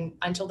and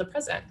until the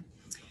present.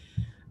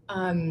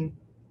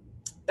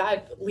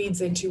 That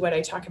leads into what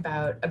I talk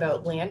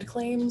about land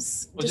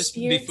claims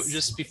disputes.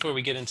 Just before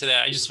we get into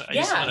that, I just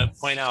want to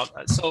point out.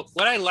 So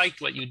what I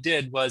liked what you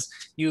did was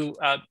you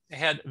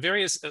had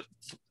various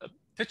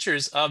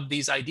pictures of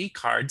these ID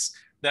cards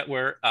that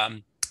were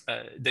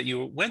that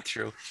you went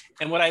through,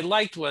 and what I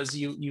liked was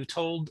you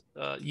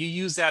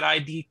used that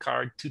ID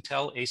card to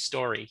tell a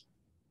story.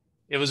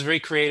 It was very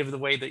creative the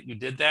way that you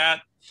did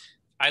that.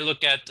 I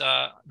look at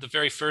the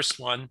very first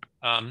one,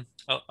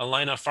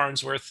 Elena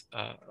Farnsworth.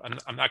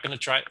 I'm not going to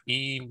try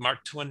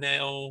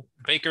Martuanel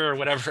Baker or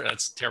whatever.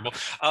 That's terrible.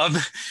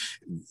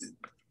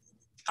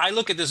 I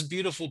look at this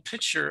beautiful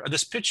picture,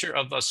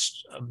 of a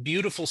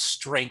beautiful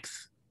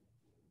strength.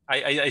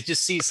 I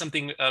just see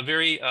something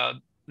very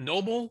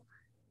noble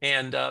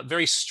and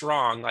very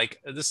strong. Like,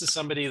 this is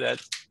somebody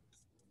that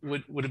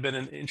would have been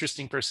an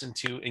interesting person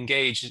to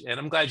engage. And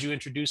I'm glad you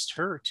introduced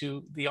her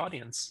to the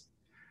audience.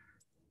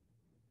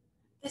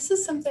 This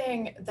is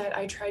something that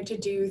I tried to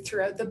do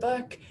throughout the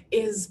book,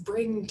 is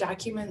bring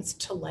documents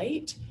to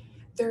light.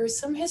 There are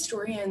some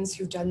historians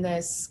who've done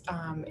this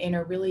in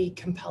a really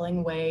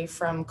compelling way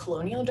from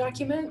colonial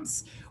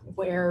documents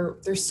where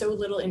there's so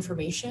little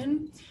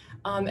information.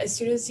 As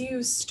soon as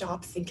you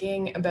stop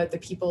thinking about the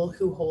people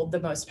who hold the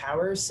most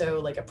power, so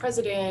like a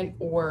president,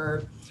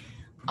 or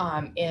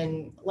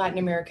in Latin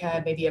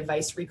America, maybe a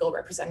vice-regal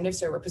representative,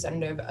 so a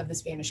representative of the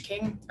Spanish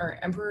king or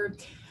emperor,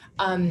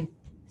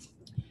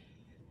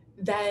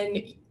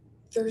 then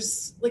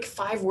there's like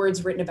 5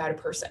 words written about a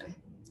person.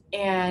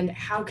 And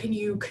how can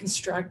you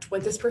construct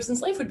what this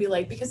person's life would be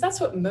like? Because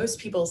that's what most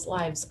people's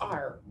lives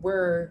are.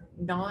 We're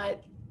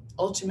not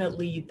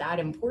ultimately that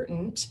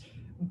important,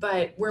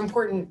 but we're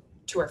important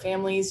to our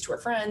families, to our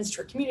friends, to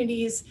our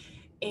communities.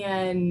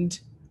 And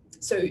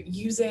so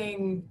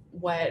using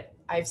what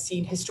I've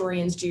seen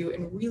historians do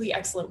in really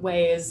excellent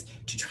ways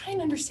to try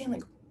and understand,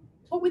 like,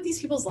 what would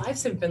these people's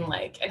lives have been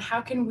like? And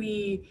how can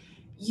we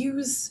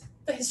use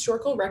the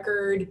historical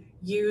record,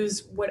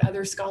 use what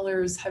other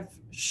scholars have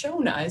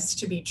shown us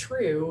to be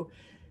true,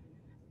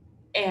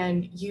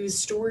 and use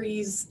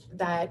stories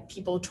that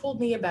people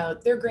told me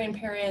about their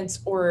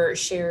grandparents or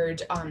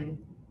shared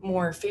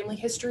more family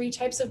history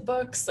types of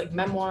books like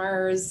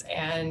memoirs,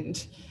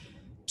 and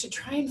to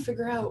try and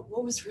figure out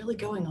what was really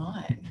going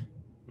on.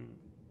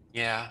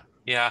 Yeah.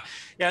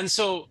 And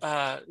so,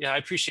 I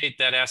appreciate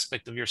that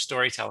aspect of your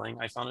storytelling.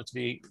 I found it to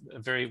be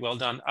very well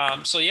done.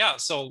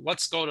 So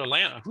let's go to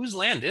land. Whose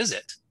land is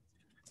it?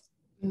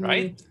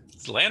 Right?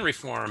 It's land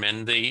reform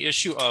and the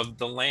issue of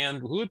the land,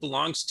 who it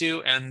belongs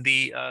to, and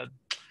the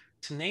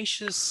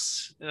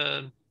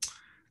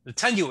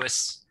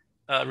tenuous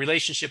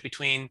relationship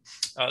between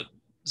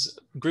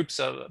groups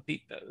of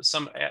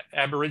some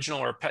Aboriginal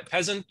or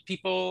peasant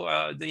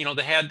people,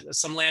 they had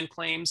some land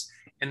claims,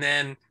 and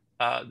then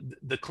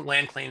the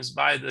land claims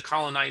by the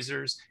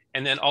colonizers,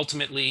 and then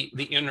ultimately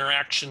the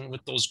interaction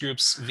with those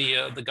groups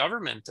via the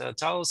government.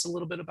 Tell us a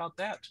little bit about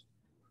that.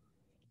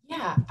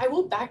 Yeah, I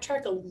will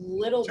backtrack a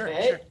little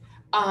bit.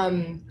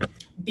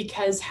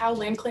 Because how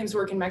land claims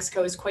work in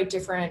Mexico is quite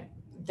different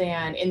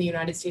than in the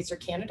United States or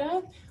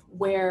Canada,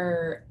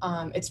 where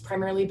it's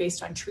primarily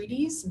based on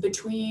treaties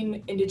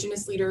between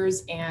Indigenous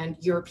leaders and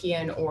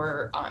European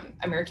or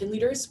American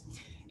leaders.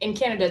 In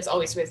Canada, it's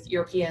always with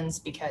Europeans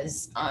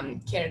because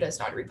Canada is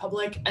not a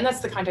republic, and that's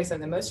the context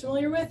I'm the most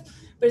familiar with,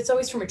 but it's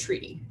always from a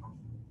treaty.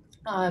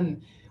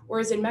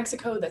 Whereas in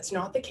Mexico, that's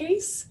not the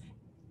case.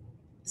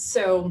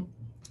 So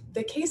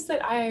the case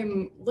that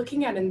I'm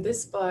looking at in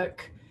this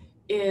book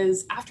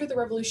is after the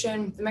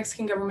revolution, the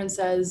Mexican government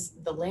says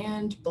the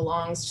land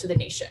belongs to the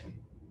nation.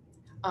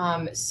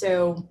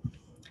 So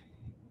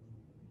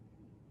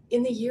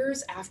in the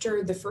years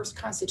after the first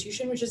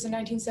constitution, which is in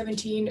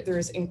 1917,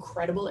 there's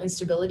incredible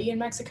instability in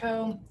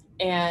Mexico,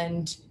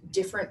 and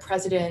different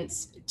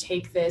presidents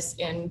take this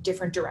in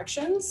different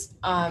directions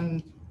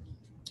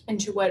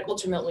into what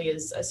ultimately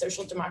is a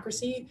social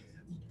democracy,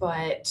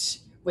 but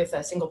with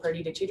a single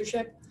party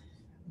dictatorship.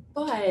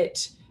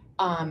 But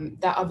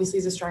that obviously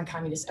is a strong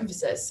communist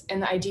emphasis.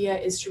 And the idea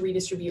is to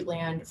redistribute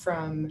land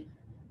from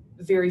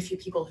very few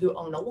people who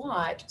own a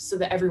lot so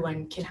that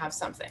everyone can have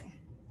something.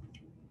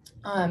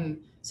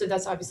 So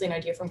that's obviously an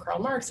idea from Karl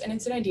Marx, and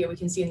it's an idea we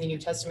can see in the New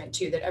Testament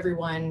too, that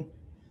everyone,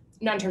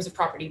 not in terms of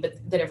property, but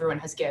that everyone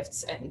has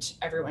gifts and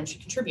everyone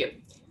should contribute.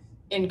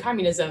 In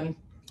communism,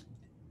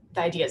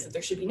 the idea is that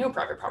there should be no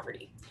private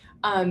property.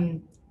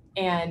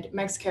 And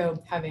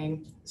Mexico,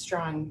 having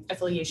strong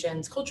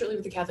affiliations culturally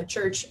with the Catholic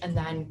Church and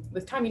then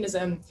with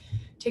communism,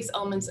 takes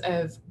elements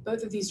of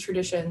both of these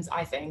traditions,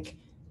 I think,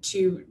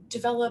 to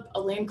develop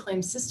a land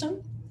claim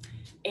system.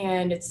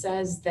 And it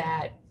says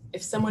that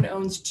if someone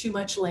owns too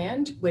much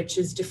land, which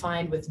is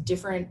defined with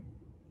different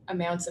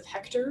amounts of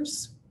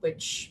hectares,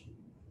 which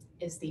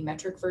is the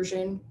metric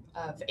version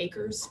of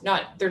acres,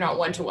 they're not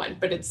one-to-one,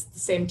 but it's the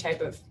same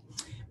type of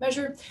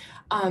measure.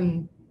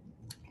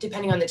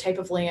 Depending on the type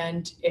of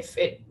land, if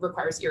it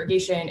requires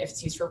irrigation, if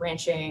it's used for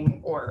ranching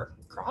or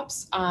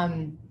crops,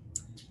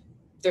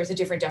 there's a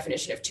different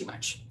definition of too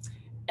much.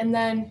 And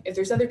then if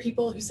there's other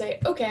people who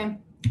say, okay,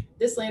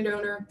 this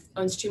landowner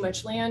owns too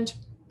much land,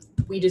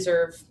 we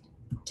deserve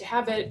to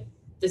have it.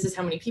 This is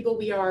how many people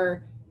we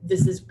are.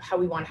 This is how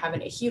we want to have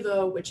an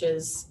ejido, which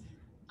is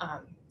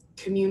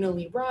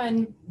communally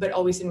run, but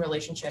always in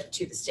relationship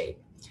to the state.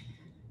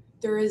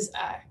 There is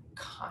a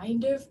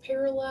kind of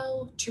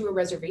parallel to a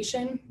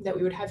reservation that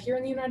we would have here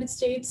in the United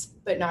States,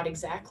 but not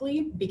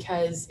exactly,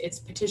 because it's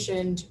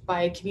petitioned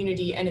by a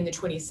community and in the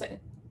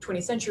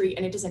 20th century,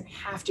 and it doesn't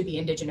have to be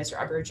Indigenous or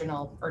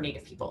Aboriginal or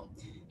Native people.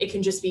 It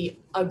can just be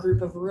a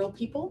group of rural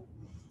people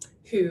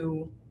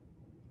who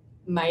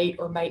might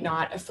or might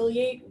not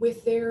affiliate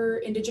with their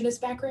Indigenous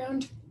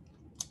background.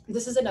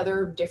 This is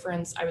another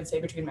difference, I would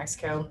say, between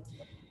Mexico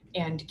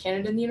and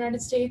Canada and the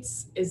United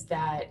States, is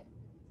that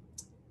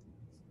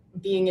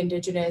being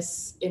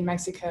Indigenous in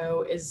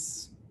Mexico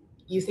is,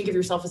 you think of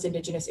yourself as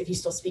Indigenous if you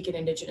still speak an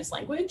Indigenous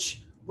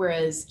language,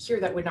 whereas here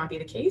that would not be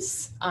the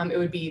case. It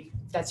would be,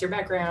 that's your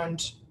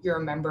background, you're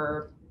a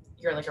member,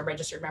 you're like a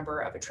registered member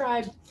of a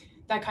tribe,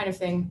 that kind of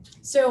thing.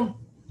 So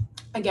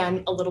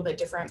again, a little bit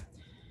different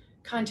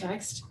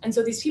context. And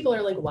so these people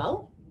are like,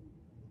 well,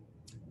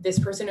 this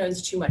person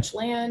owns too much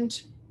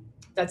land.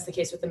 That's the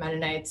case with the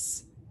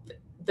Mennonites.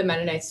 The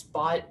Mennonites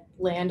bought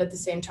land at the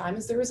same time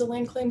as there was a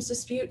land claims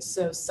dispute.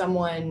 So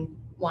someone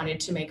wanted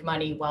to make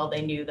money while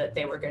they knew that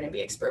they were going to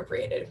be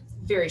expropriated.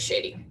 Very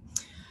shady.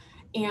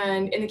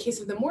 And in the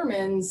case of the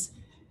Mormons,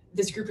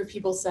 this group of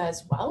people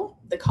says, well,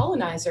 the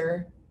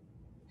colonizer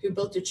who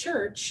built a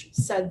church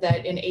said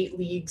that in 8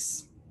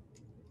 leagues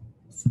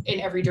in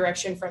every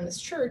direction from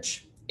this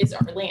church is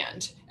our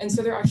land. And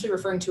so they're actually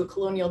referring to a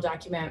colonial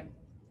document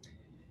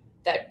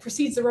that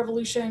precedes the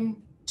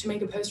revolution to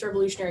make a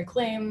post-revolutionary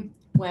claim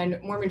when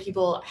Mormon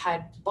people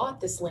had bought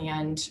this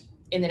land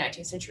in the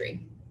 19th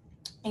century.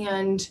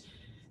 And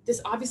this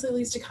obviously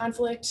leads to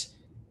conflict,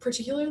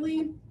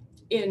 particularly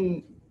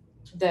in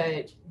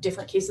the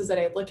different cases that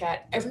I look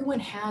at. Everyone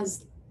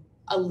has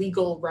a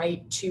legal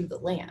right to the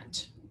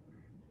land.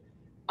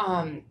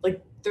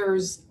 Like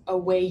there's a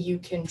way you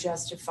can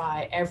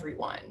justify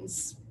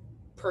everyone's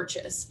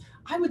purchase.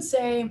 I would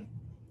say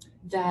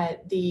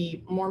that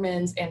the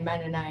Mormons and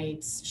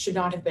Mennonites should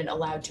not have been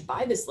allowed to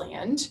buy this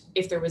land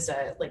if there was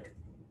a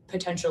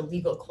potential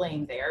legal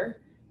claim there.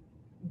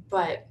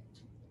 But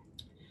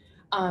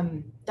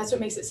that's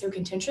what makes it so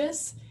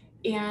contentious.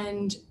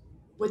 And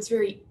what's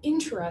very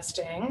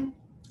interesting,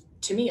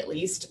 to me at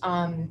least,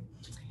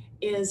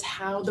 is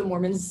how the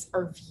Mormons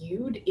are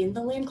viewed in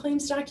the land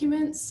claims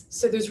documents.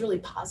 So there's really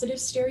positive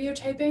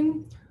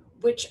stereotyping,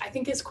 which I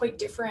think is quite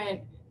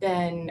different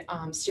than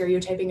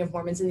stereotyping of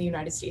Mormons in the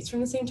United States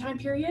from the same time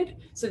period.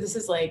 So this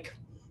is like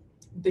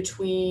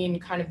between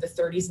kind of the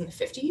 30s and the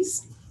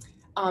 50s.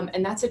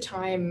 And that's a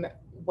time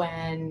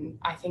when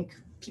I think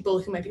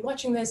people who might be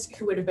watching this,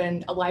 who would have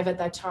been alive at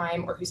that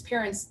time or whose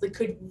parents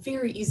could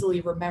very easily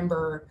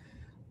remember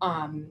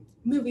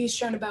movies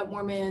shown about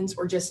Mormons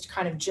or just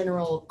kind of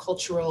general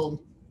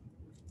cultural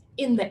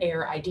in the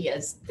air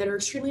ideas that are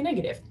extremely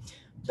negative.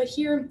 But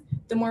here,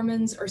 the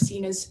Mormons are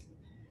seen as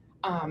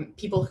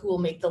people who will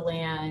make the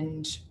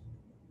land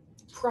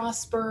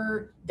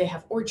prosper. They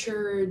have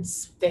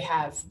orchards, they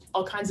have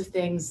all kinds of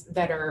things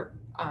that are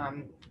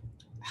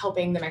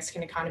helping the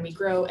Mexican economy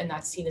grow, and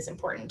that's seen as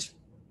important.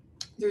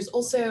 There's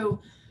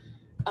also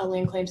a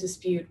land claims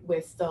dispute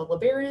with the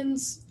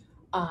LeBarons,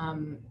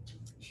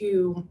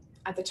 who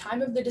at the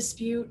time of the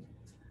dispute,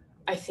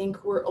 I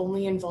think were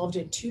only involved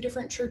in 2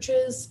 different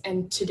churches,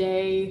 and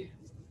today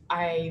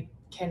I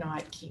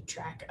cannot keep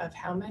track of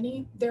how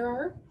many there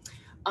are.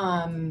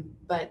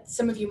 But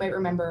some of you might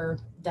remember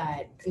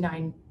that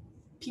 9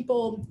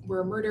 people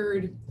were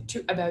murdered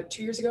about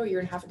 2 years ago, a year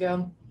and a half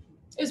ago.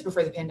 It was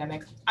before the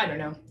pandemic. I don't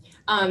know.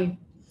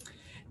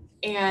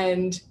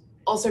 And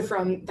also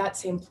from that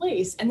same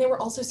place. And they were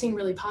also seen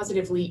really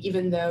positively,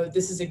 even though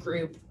this is a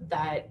group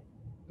that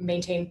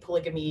maintained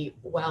polygamy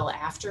well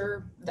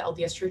after the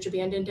LDS Church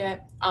abandoned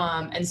it.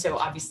 And so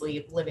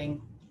obviously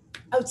living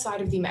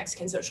outside of the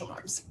Mexican social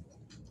norms.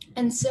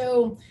 And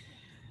so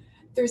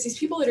there's these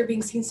people that are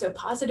being seen so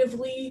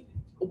positively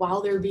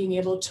while they're being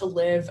able to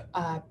live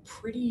a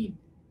pretty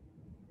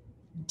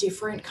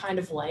different kind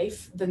of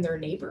life than their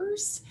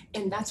neighbors.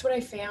 And that's what I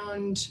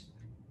found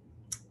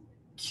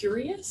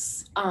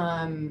curious.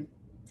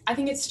 I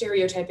think it's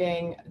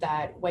stereotyping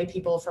that white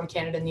people from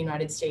Canada and the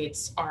United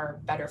States are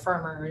better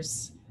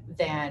farmers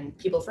than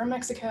people from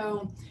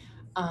Mexico.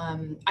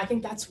 I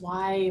think that's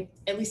why,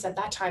 at least at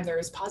that time, there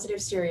was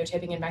positive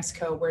stereotyping in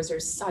Mexico, whereas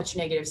there's such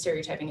negative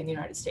stereotyping in the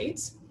United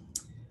States.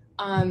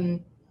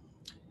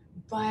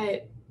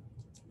 But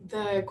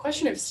the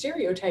question of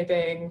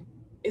stereotyping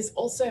is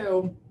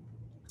also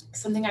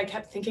something I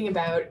kept thinking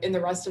about in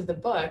the rest of the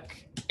book.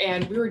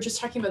 And we were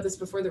just talking about this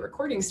before the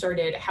recording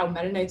started, how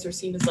Mennonites are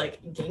seen as like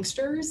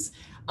gangsters.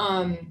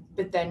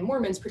 But then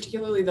Mormons,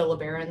 particularly the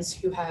LeBarons,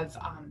 who have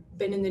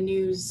been in the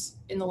news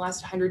in the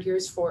last 100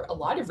 years for a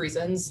lot of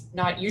reasons,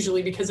 not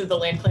usually because of the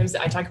land claims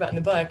that I talk about in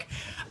the book,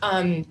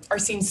 are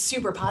seen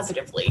super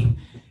positively.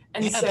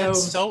 And yeah,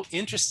 that's so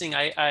interesting.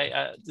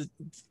 To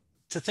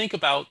think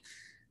about,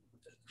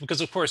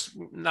 because of course,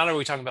 not only are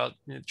we talking about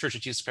Church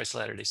of Jesus Christ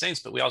of Latter-day Saints,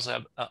 but we also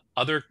have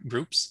other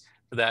groups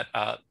that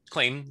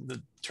claim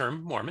the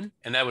term Mormon,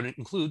 and that would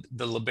include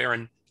the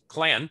LeBaron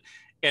clan.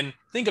 And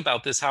think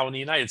about this, how in the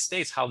United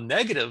States, how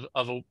negative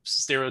of a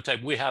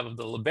stereotype we have of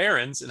the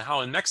LeBarons, and how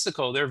in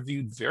Mexico, they're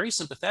viewed very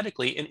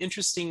sympathetically. And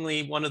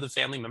interestingly, one of the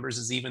family members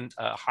is even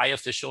a high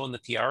official in the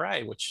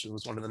PRI, which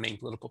was one of the main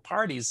political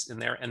parties in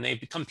there. And they've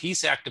become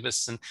peace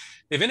activists, and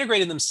they've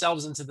integrated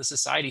themselves into the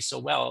society so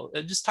well.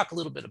 Just talk a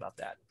little bit about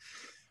that.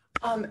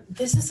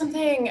 This is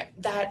something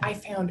that I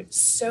found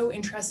so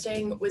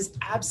interesting, was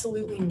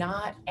absolutely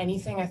not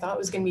anything I thought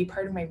was going to be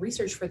part of my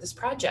research for this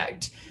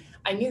project.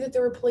 I knew that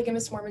there were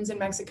polygamous Mormons in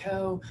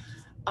Mexico.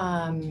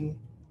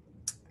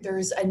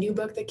 There's a new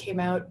book that came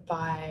out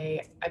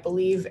by, I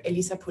believe,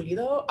 Elisa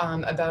Pulido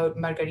about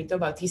Margarito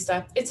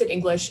Bautista. It's in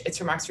English. It's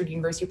from Oxford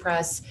University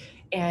Press.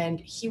 And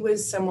he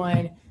was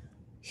someone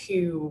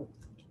who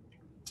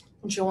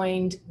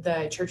joined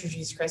the Church of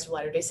Jesus Christ of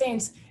Latter-day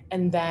Saints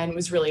and then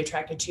was really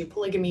attracted to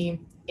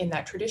polygamy in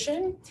that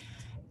tradition.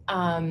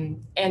 And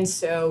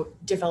so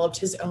developed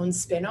his own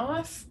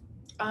spin-off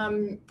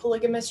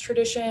polygamous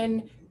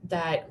tradition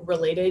that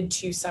related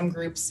to some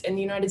groups in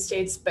the United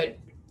States, but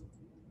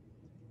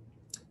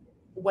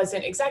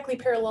wasn't exactly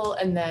parallel.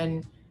 And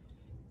then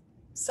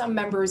some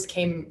members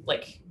came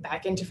like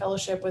back into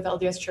fellowship with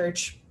LDS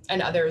Church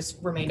and others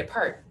remained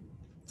apart.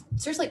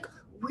 So there's like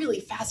really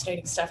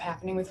fascinating stuff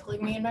happening with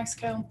polygamy in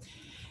Mexico.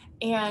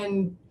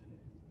 And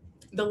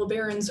the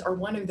LeBarons are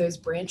one of those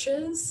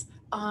branches.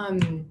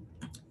 And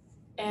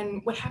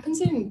what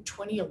happens in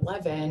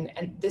 2011,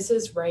 and this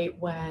is right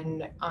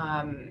when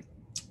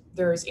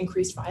there's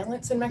increased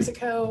violence in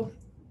Mexico.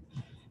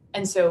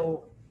 And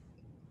so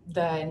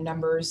the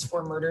numbers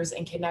for murders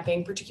and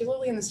kidnapping,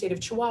 particularly in the state of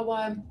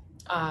Chihuahua,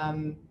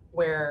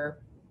 where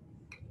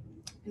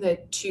the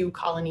two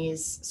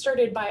colonies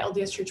started by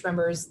LDS Church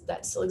members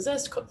that still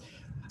exist,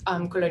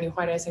 Colonia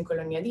Juarez and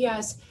Colonia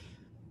Diaz,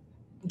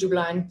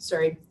 Dublan,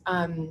 sorry.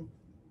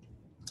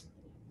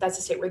 That's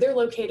the state where they're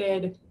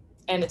located,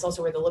 and it's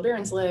also where the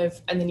LeBarons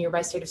live, and the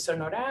nearby state of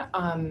Sonora.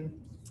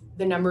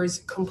 The numbers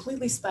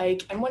completely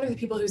spike, and one of the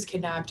people who's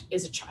kidnapped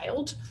is a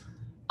child.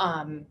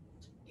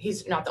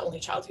 He's not the only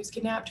child who's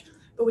kidnapped,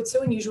 but what's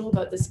so unusual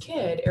about this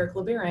kid, Eric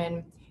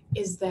LeBaron,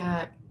 is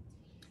that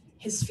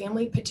his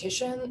family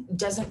petition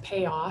doesn't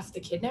pay off the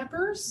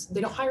kidnappers.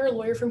 They don't hire a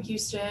lawyer from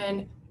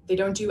Houston. They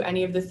don't do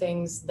any of the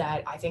things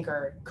that I think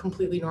are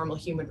completely normal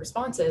human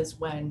responses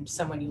when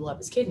someone you love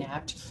is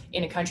kidnapped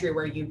in a country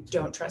where you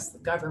don't trust the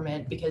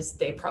government because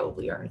they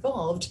probably are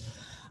involved.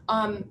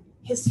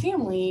 His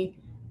family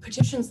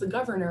petitions the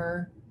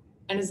governor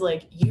and is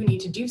like, you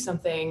need to do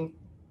something.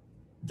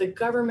 The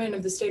government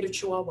of the state of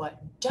Chihuahua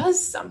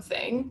does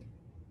something,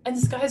 and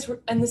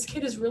this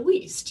kid is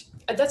released.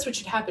 That's what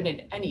should happen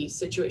in any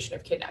situation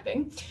of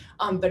kidnapping,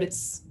 but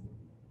it's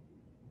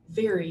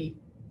very,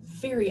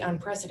 very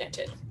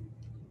unprecedented.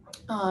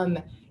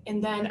 And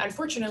then,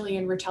 unfortunately,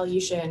 in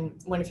retaliation,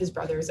 one of his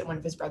brothers and one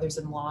of his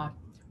brothers-in-law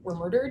were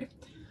murdered.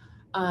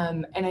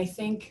 And I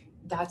think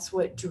that's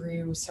what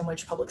drew so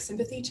much public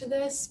sympathy to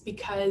this,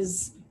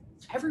 because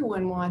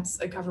everyone wants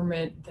a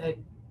government that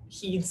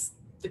heeds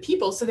the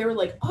people. So they were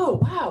like, oh,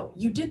 wow,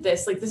 you did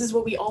this. Like, this is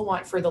what we all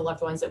want for the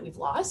loved ones that we've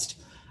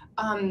lost.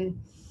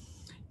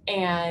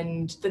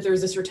 And that there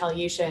was this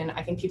retaliation,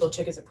 I think people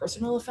took as a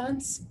personal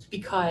offense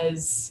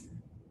because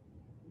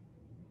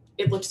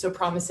it looked so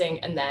promising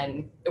and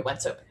then it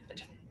went so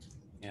bad.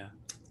 Yeah.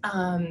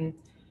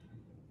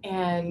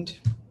 And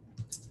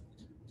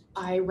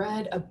I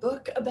read a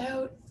book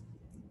about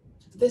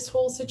this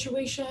whole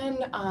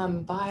situation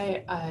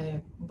by a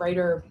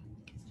writer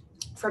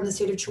from the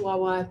state of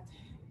Chihuahua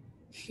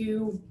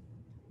who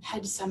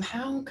had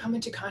somehow come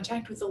into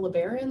contact with the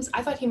LeBarons.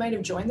 I thought he might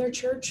have joined their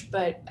church,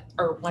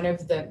 or one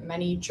of the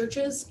many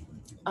churches,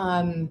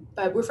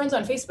 but we're friends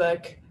on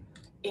Facebook,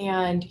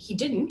 and he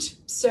didn't.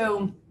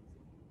 So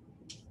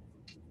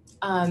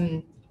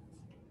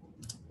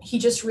he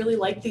just really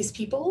liked these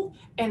people.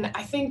 And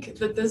I think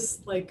that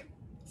this like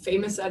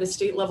famous at a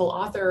state level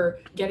author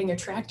getting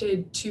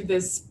attracted to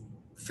this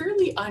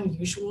fairly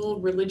unusual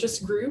religious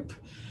group,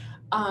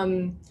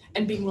 and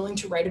being willing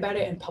to write about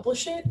it and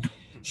publish it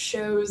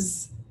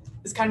shows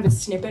is kind of a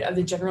snippet of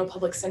the general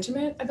public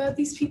sentiment about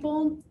these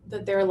people,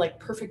 that they're like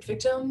perfect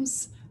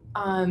victims.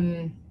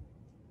 I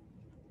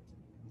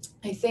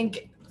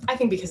think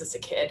because it's a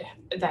kid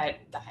that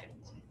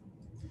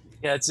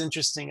Yeah, it's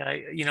interesting.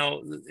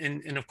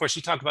 And of course,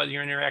 you talk about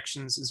your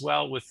interactions as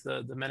well with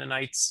the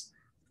Mennonites,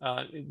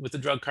 with the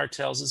drug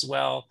cartels as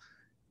well,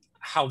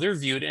 how they're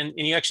viewed. And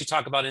you actually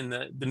talk about in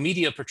the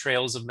media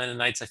portrayals of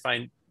Mennonites, I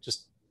find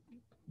just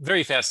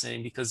very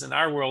fascinating, because in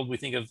our world, we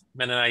think of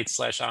Mennonites /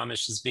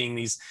 Amish as being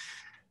these,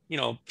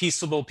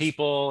 peaceable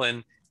people.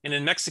 And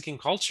in Mexican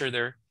culture,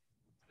 they're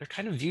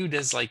kind of viewed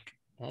as like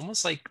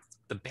almost like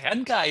the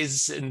bad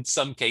guys in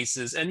some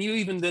cases. And you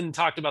even then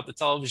talked about the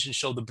television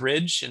show The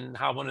Bridge, and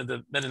how one of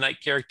the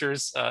Mennonite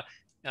characters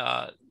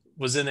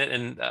was in it,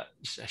 and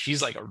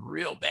she's like a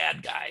real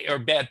bad guy or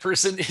bad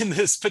person in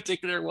this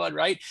particular one,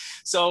 right?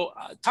 So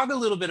talk a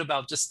little bit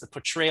about just the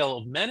portrayal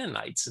of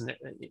Mennonites and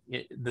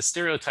the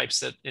stereotypes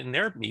that in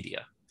their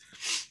media.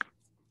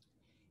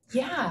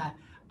 Yeah,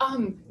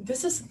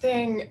 this is a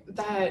thing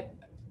that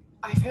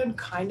I found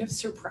kind of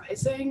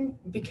surprising,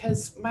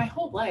 because my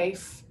whole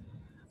life,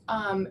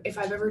 if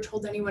I've ever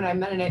told anyone I'm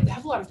Mennonite, they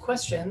have a lot of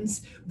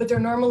questions, but they're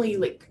normally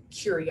like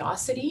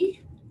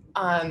curiosity,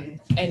 and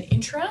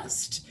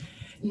interest,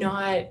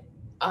 not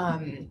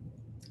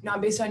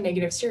based on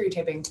negative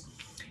stereotyping.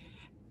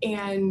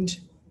 And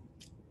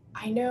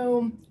I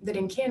know that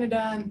in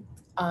Canada,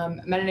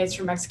 Mennonites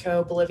from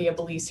Mexico, Bolivia,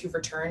 Belize who've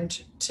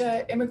returned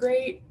to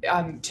immigrate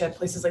to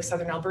places like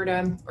Southern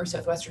Alberta or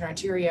Southwestern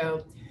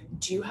Ontario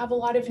do have a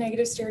lot of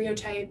negative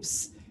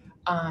stereotypes.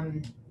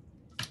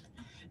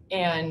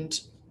 And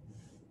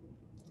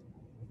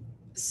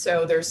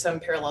so there's some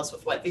parallels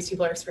with what these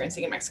people are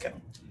experiencing in Mexico.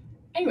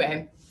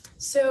 Anyway,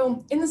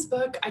 so in this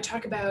book, I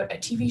talk about a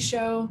TV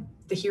show,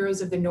 The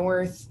Heroes of the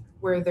North,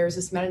 where there's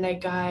this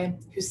Mennonite guy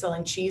who's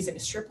selling cheese in a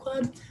strip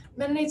club.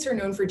 Mennonites are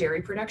known for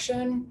dairy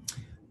production.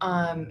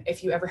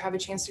 If you ever have a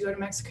chance to go to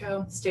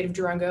Mexico, the state of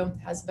Durango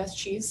has the best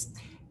cheese.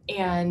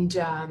 And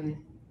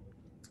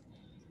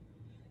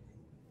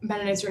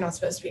Mennonites are not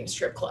supposed to be in a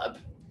strip club.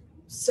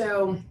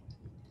 So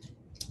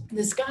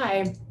this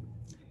guy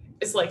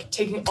is like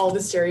taking all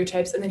the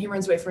stereotypes, and then he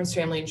runs away from his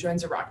family and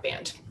joins a rock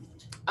band.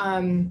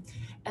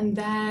 And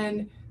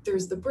then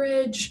there's The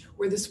Bridge,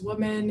 where this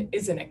woman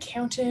is an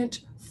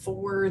accountant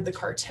for the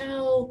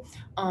cartel,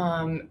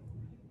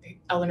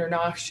 Eleanor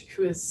Knox,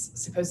 who is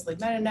supposedly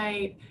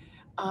Mennonite.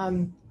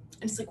 And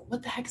it's like,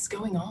 what the heck is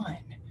going on?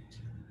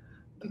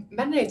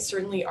 Mennonites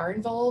certainly are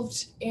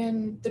involved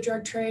in the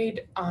drug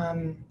trade,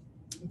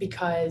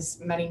 because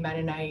many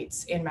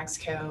Mennonites in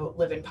Mexico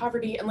live in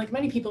poverty, and like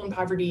many people in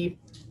poverty,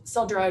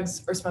 sell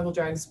drugs or smuggle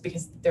drugs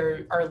because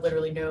there are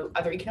literally no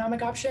other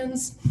economic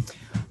options.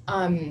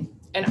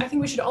 And I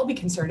think we should all be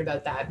concerned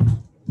about that.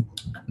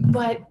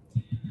 But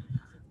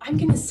I'm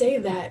going to say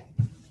that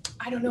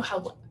I don't know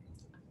how,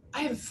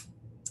 I have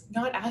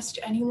not asked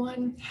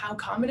anyone how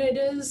common it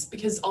is,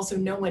 because also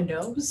no one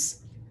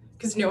knows,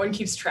 because no one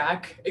keeps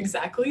track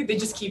exactly. They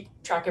just keep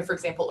track of, for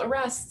example,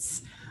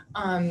 arrests,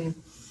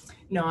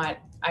 not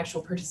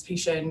actual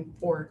participation,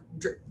 or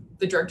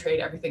the drug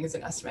trade. Everything is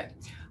an estimate.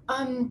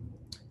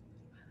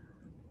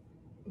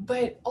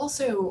 But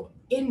also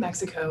in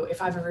Mexico,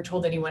 if I've ever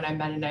told anyone I'm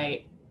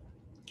Mennonite,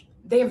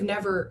 they have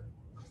never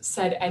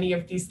said any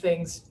of these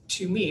things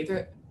to me.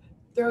 They're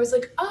always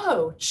like,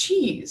 oh,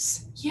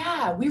 cheese.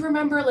 Yeah, we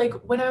remember like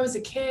when I was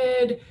a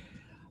kid,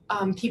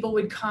 people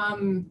would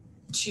come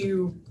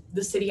to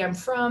the city I'm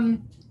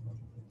from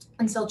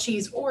and sell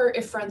cheese. Or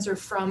if friends are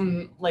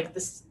from like the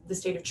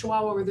state of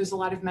Chihuahua, where there's a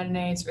lot of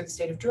Mennonites, or the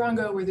state of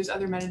Durango, where there's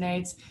other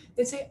Mennonites,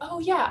 they'd say, oh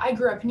yeah, I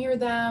grew up near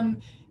them.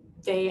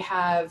 They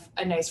have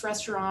a nice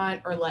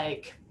restaurant, or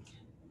like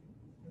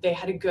they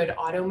had a good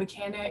auto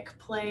mechanic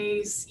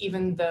place,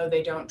 even though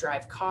they don't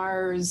drive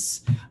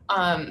cars.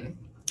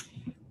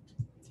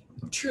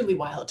 Truly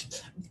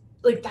wild.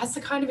 Like that's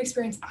the kind of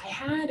experience I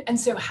had. And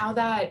so how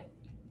that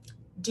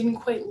didn't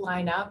quite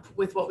line up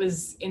with what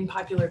was in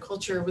popular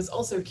culture was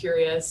also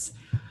curious.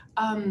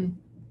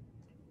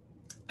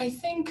 I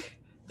think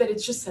that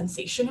it's just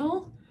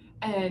sensational,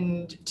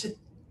 and to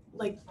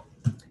like,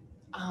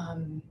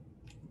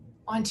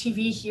 on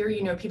TV here,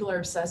 you know, people are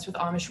obsessed with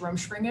Amish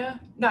Rumspringa.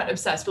 Not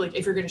obsessed, but like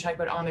if you're going to talk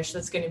about Amish,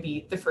 that's going to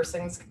be the first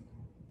thing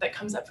that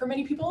comes up for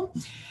many people.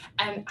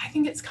 And I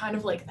think it's kind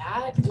of like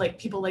that. Like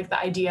people like the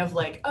idea of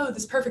like, oh,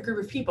 this perfect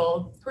group of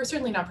people who are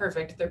certainly not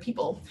perfect. They're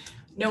people.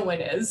 No one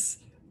is,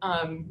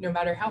 no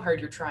matter how hard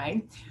you're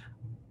trying.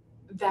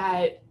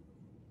 That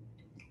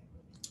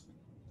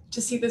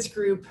to see this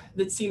group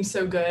that seems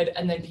so good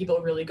and then people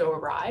really go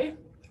awry,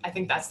 I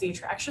think that's the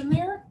attraction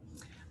there.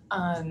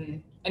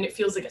 And it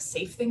feels like a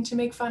safe thing to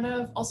make fun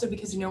of, also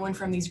because no one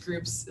from these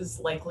groups is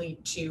likely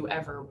to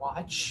ever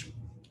watch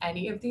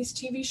any of these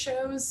TV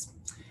shows.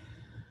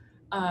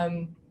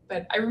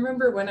 But I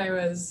remember when I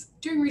was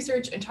doing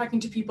research and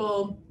talking to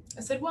people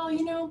I said, well,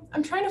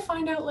 I'm trying to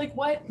find out like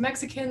what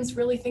Mexicans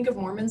really think of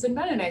Mormons and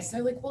Mennonites. And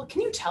they're like, well,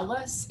 can you tell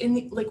us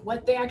like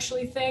what they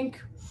actually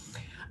think?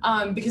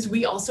 Because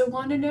we also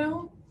want to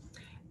know.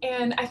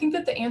 And I think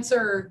that the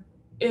answer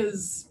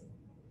is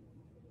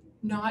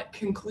not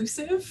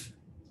conclusive.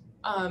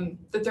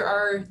 That there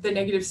are the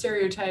negative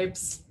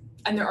stereotypes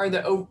and there are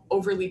the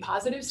overly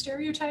positive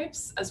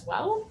stereotypes as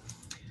well.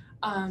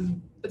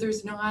 But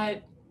there's not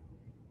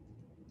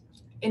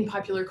in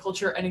popular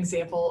culture an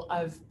example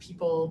of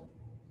people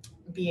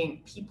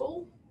being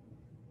people.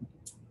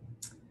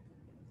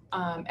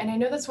 And I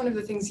know that's one of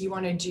the things you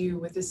want to do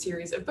with this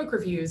series of book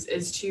reviews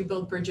is to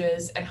build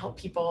bridges and help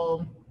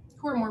people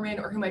who are Mormon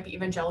or who might be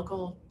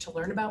evangelical to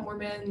learn about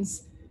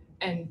Mormons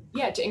and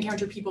to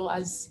encounter people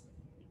as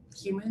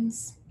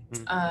humans.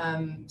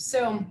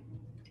 So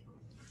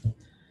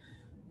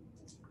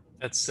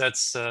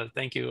that's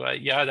thank you.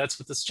 Yeah, that's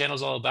what this channel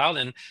is all about.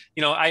 And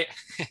I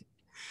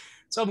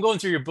so I'm going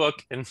through your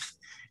book, and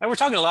we're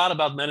talking a lot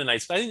about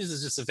Mennonites, but I think this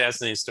is just a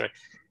fascinating story.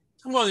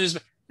 I'm going,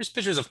 there's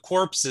pictures of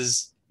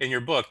corpses in your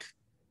book.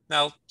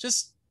 Now,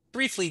 just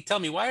briefly tell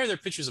me, why are there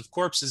pictures of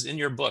corpses in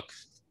your book?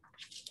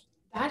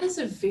 That is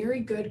a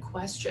very good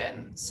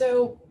question.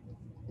 So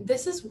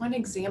this is one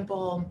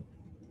example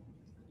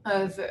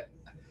of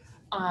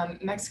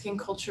Mexican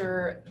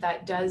culture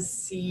that does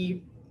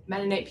see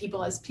Mennonite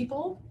people as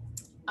people.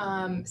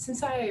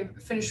 Since I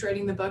finished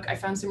writing the book, I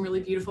found some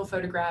really beautiful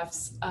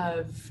photographs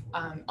of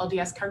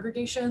LDS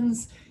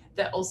congregations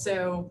that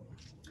also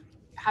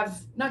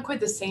have not quite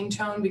the same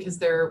tone because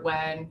they're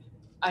when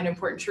an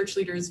important church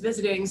leader is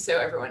visiting. So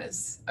everyone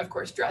is, of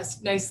course,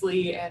 dressed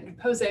nicely and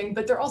posing,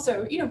 but they're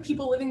also,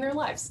 people living their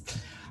lives.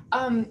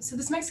 So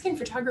this Mexican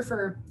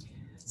photographer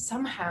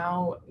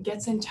somehow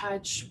gets in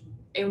touch,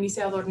 Eunice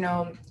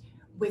Adorno,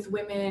 with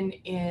women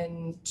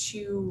in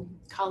 2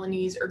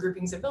 colonies or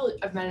groupings of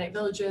Mennonite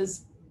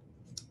villages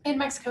in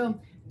Mexico,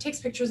 takes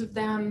pictures of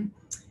them.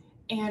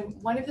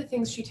 And one of the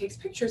things she takes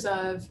pictures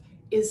of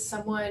is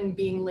someone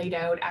being laid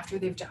out after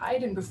they've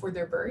died and before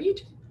they're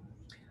buried.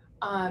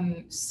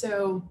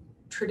 So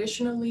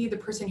traditionally, the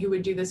person who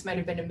would do this might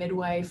have been a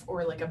midwife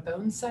or like a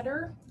bone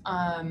setter,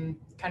 kind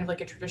of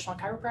like a traditional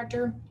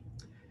chiropractor.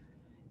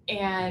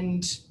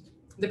 And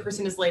the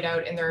person is laid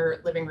out in their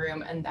living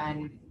room and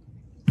then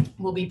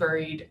will be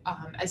buried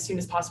as soon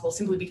as possible,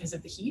 simply because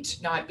of the heat,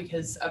 not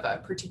because of a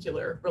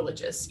particular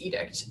religious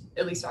edict,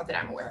 at least not that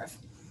I'm aware of.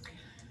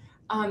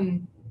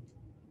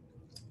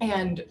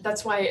 And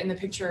that's why in the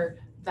picture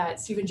that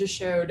Stephen just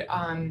showed,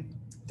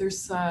 there's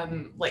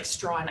some like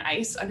straw and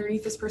ice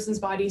underneath this person's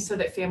body so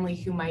that family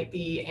who might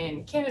be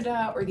in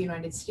Canada or the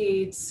United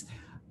States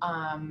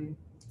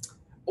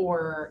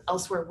or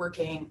elsewhere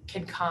working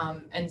can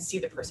come and see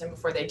the person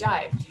before they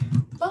die.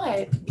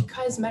 But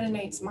because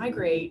Mennonites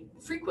migrate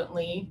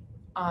frequently,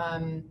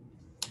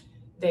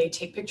 they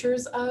take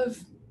pictures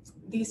of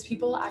these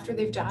people after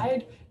they've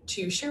died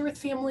to share with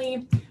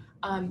family.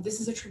 This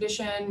is a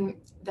tradition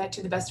that,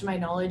 to the best of my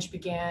knowledge,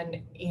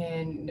 began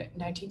in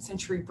 19th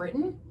century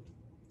Britain,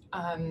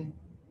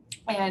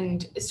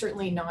 and is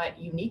certainly not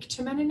unique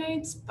to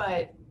Mennonites,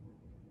 but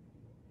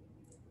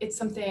it's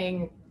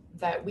something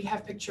that we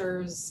have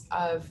pictures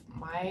of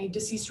my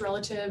deceased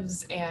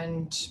relatives,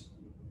 and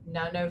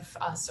none of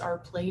us are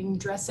plain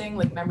dressing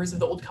like members of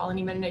the Old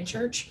Colony Mennonite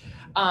Church,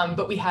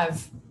 but we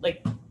have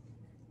like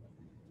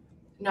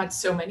not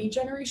so many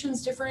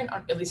generations different,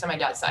 at least on my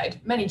dad's side,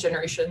 many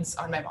generations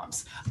on my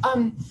mom's.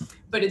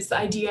 But it's the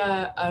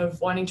idea of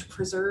wanting to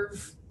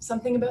preserve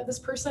something about this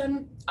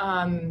person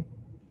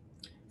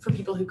for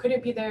people who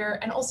couldn't be there.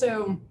 And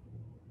also,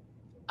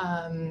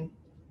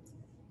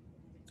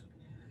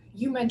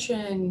 you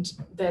mentioned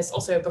this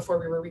also before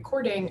we were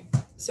recording.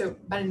 So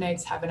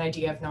Mennonites have an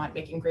idea of not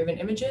making graven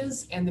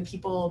images, and the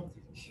people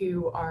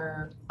who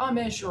are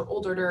Amish or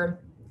Old Order,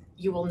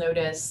 you will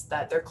notice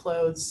that their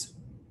clothes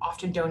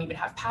often don't even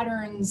have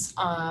patterns,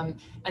 and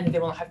they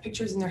won't have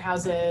pictures in their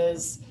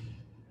houses.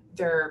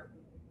 Their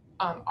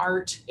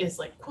art is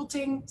like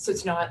quilting, so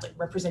it's not like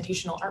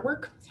representational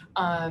artwork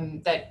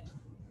that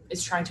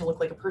is trying to look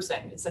like a person.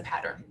 It's a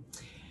pattern.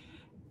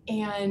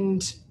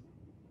 And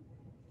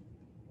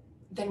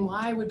then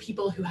why would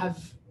people who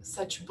have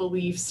such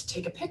beliefs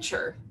take a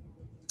picture?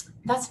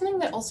 That's something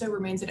that also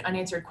remains an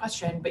unanswered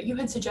question, but you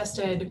had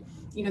suggested,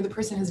 the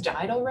person has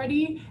died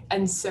already,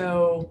 and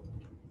so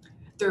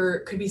there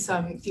could be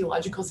some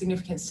theological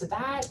significance to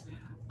that.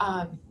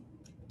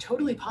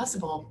 Totally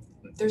possible.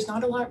 There's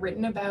not a lot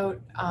written about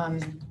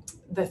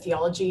the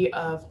theology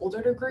of Old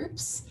Order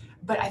groups,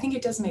 but I think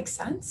it does make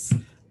sense.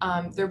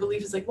 Their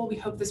belief is like, well, we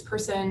hope this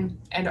person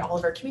and all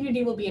of our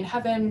community will be in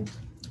heaven.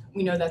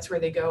 We know that's where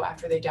they go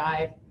after they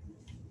die.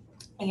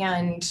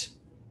 And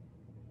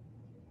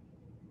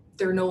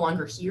they're no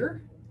longer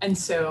here. And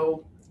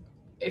so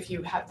if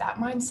you have that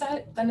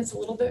mindset, then it's a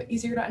little bit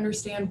easier to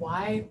understand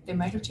why they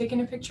might have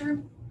taken a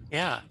picture.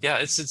 Yeah,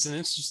 it's an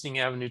interesting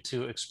avenue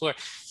to explore.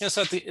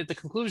 So at the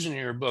conclusion of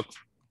your book,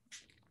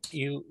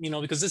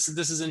 because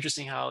this is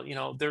interesting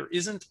how there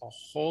isn't a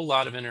whole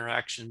lot of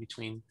interaction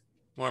between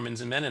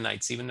Mormons and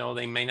Mennonites, even though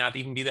they may not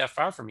even be that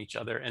far from each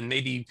other. And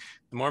maybe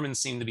the Mormons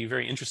seem to be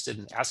very interested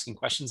in asking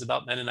questions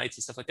about Mennonites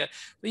and stuff like that.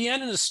 But you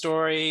end in the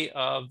story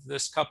of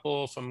this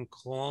couple from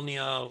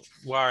Colonia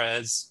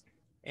Juarez,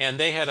 and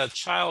they had a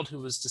child who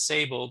was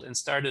disabled and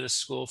started a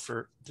school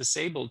for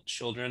disabled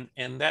children.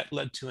 And that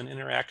led to an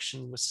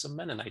interaction with some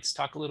Mennonites.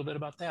 Talk a little bit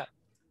about that.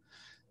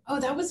 Oh,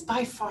 that was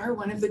by far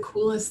one of the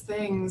coolest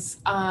things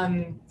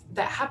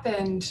that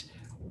happened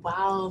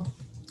while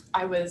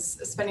I was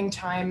spending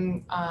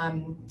time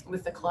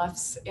with the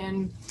Cloughs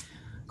in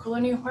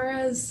Colonia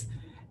Juarez,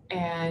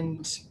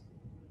 and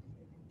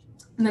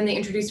then they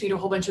introduced me to a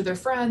whole bunch of their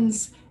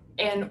friends.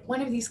 And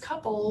one of these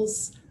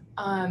couples,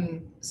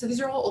 so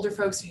these are all older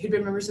folks who'd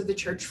been members of the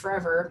church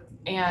forever,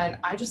 and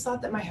I just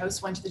thought that my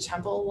hosts went to the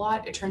temple a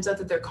lot. It turns out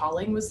that their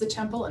calling was the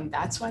temple, and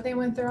that's why they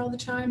went there all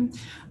the time.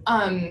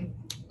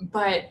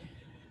 But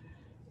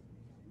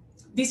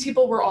these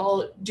people were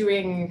all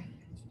doing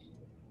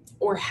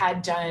or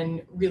had done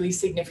really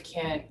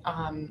significant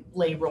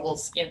lay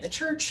roles in the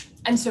church,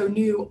 and so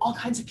knew all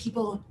kinds of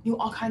people,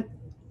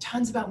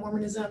 tons about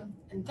Mormonism.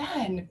 And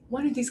then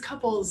one of these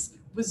couples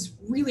was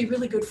really,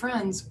 really good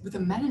friends with a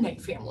Mennonite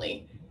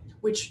family,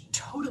 which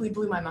totally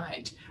blew my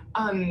mind,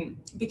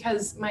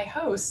 because my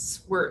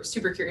hosts were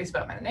super curious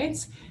about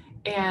Mennonites,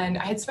 and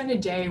I had spent a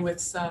day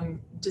with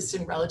some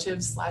distant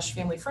relatives /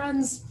 family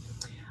friends,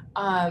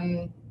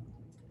 and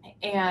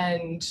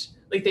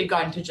like they'd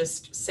gotten to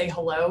just say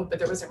hello, but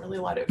there wasn't really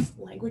a lot of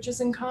languages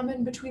in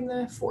common between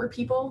the four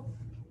people,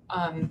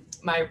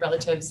 my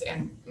relatives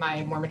and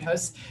my Mormon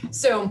hosts.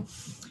 So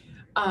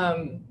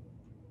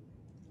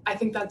I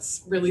think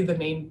that's really the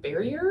main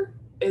barrier,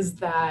 is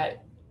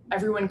that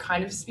everyone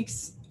kind of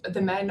speaks,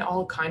 the men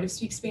all kind of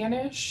speak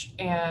Spanish,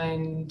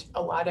 and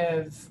a lot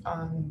of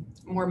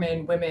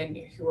Mormon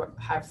women who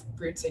have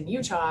roots in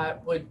Utah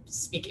would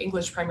speak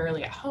English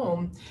primarily at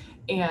home,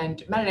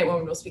 and Mennonite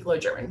women will speak Low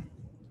German.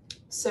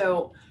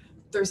 So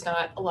there's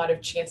not a lot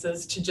of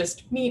chances to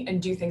just meet and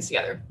do things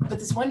together. But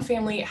this one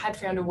family had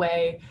found a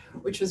way,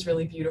 which was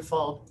really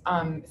beautiful,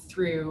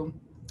 through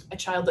a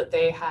child that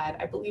they had,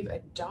 I believe,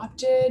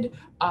 adopted,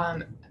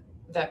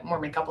 that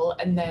Mormon couple.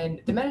 And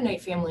then the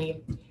Mennonite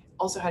family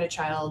also had a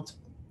child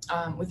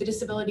with a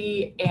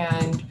disability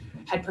and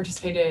had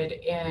participated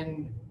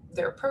in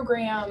their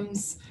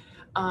programs.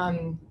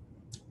 And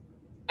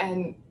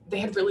they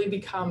had really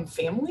become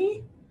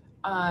family.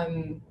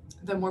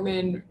 The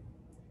Mormon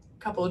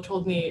couple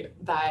told me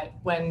that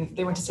when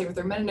they went to stay with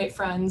their Mennonite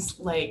friends,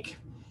 like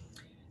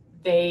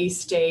they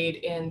stayed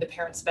in the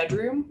parents'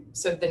 bedroom,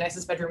 so the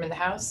nicest bedroom in the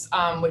house,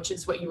 which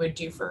is what you would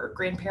do for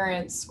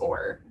grandparents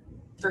or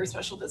very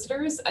special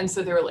visitors. And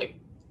so they were like,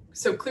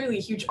 so clearly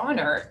a huge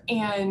honor,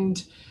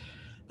 and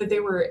that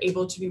they were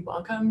able to be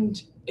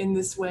welcomed in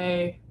this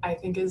way, I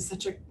think is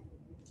such a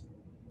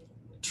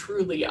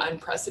truly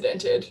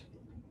unprecedented,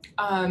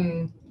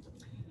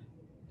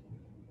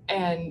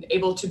 and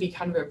able to be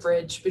kind of a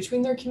bridge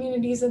between their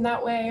communities in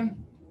that way.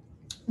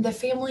 The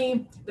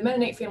family, the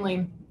Mennonite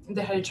family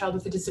that had a child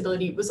with a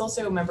disability, was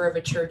also a member of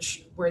a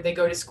church where they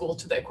go to school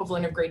to the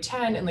equivalent of grade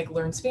 10 and like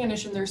learn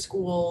Spanish in their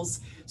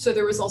schools. So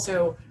there was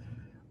also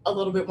a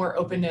little bit more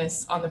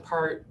openness on the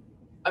part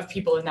of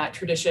people in that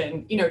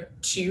tradition, you know,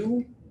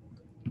 to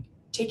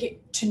take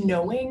it to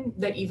knowing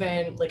that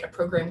even like a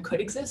program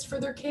could exist for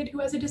their kid who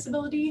has a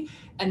disability,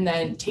 and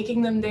then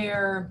taking them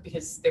there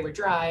because they would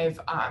drive,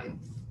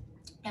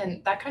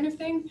 and that kind of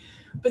thing.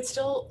 But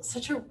still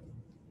such a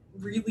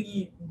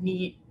really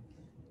neat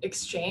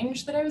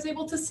exchange that I was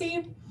able to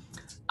see.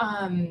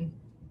 And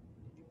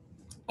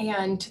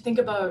to think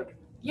about,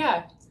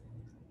 yeah,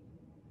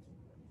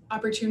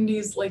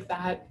 opportunities like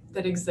that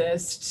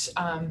exist,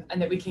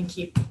 and that we can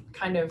keep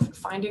kind of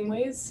finding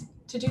ways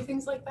to do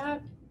things like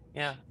that.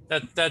 Yeah,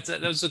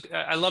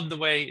 I love the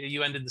way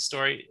you ended the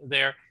story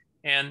there.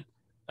 And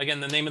again,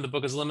 the name of the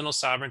book is Liminal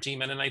Sovereignty,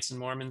 Mennonites and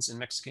Mormons in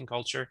Mexican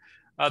Culture.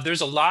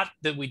 There's a lot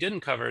that we didn't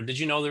cover. Did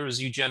you know there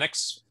was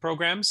eugenics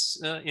programs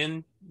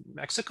in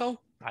Mexico?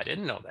 I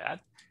didn't know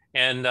that.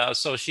 And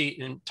so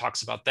she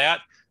talks about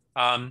that.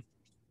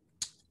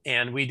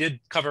 And we did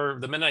cover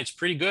the Mennonites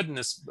pretty good in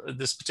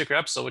this particular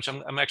episode, which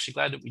I'm actually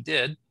glad that we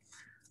did.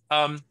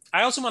 I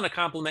also want to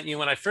compliment you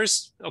when I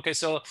first,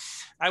 so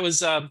I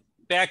was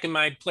back in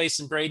my place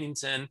in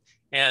Bradenton,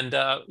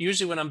 and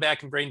usually when I'm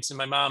back in Bradenton,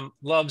 my mom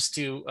loves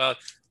to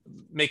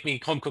make me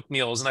home cooked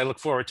meals, and I look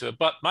forward to it.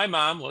 But my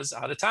mom was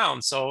out of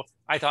town, so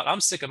I thought,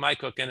 I'm sick of my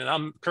cooking, and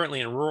I'm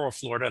currently in rural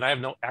Florida, and I have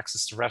no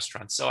access to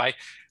restaurants.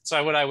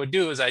 So what I would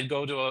do is I'd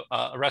go to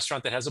a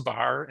restaurant that has a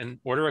bar and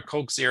order a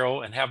Coke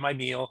Zero and have my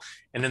meal,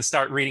 and then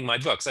start reading my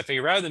books. I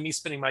figure rather than me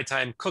spending my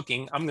time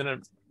cooking, I'm gonna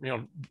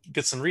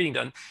get some reading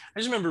done. I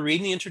just remember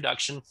reading the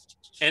introduction,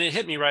 and it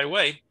hit me right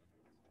away.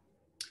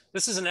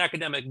 This is an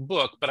academic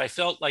book, but I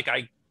felt like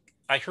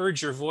I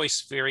heard your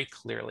voice very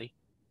clearly.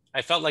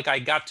 I felt like I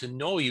got to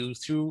know you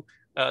through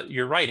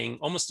your writing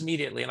almost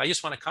immediately, and I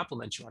just want to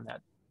compliment you on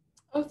that.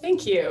 Oh,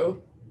 thank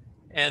you.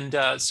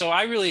 And so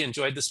I really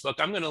enjoyed this book.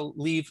 I'm going to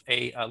leave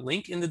a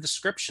link in the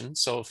description.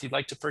 So if you'd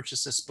like to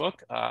purchase this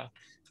book,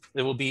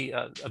 it will be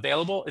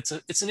available.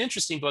 It's an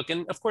interesting book,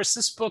 and of course,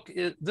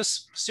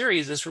 this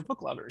series is for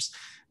book lovers,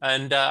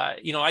 and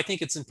I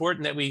think it's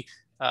important that we.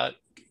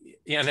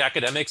 And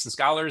academics and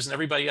scholars and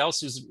everybody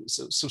else who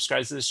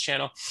subscribes to this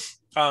channel,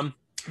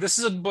 this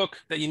is a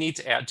book that you need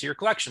to add to your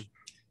collection.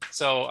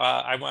 So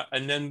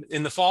and then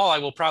in the fall,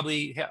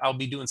 I'll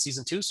be doing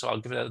season 2, so I'll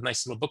give it a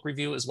nice little book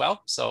review as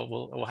well. So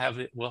we'll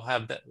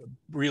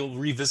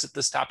revisit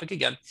this topic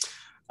again.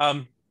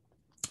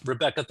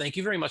 Rebecca, thank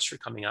you very much for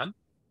coming on.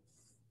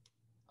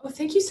 Oh,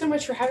 thank you so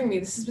much for having me.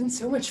 This has been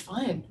so much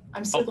fun.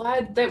 I'm so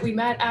glad that we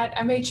met at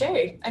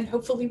MHA, and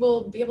hopefully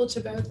we'll be able to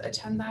both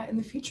attend that in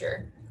the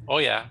future. Oh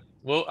yeah.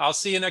 Well, I'll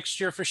see you next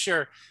year for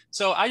sure.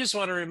 So I just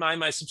want to remind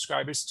my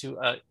subscribers to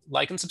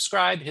like and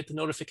subscribe, hit the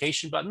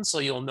notification button so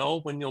you'll know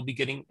when you'll be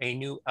getting a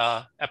new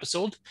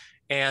episode.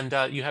 And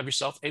you have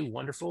yourself a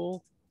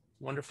wonderful,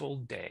 wonderful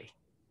day.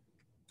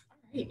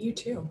 All right, you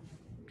too.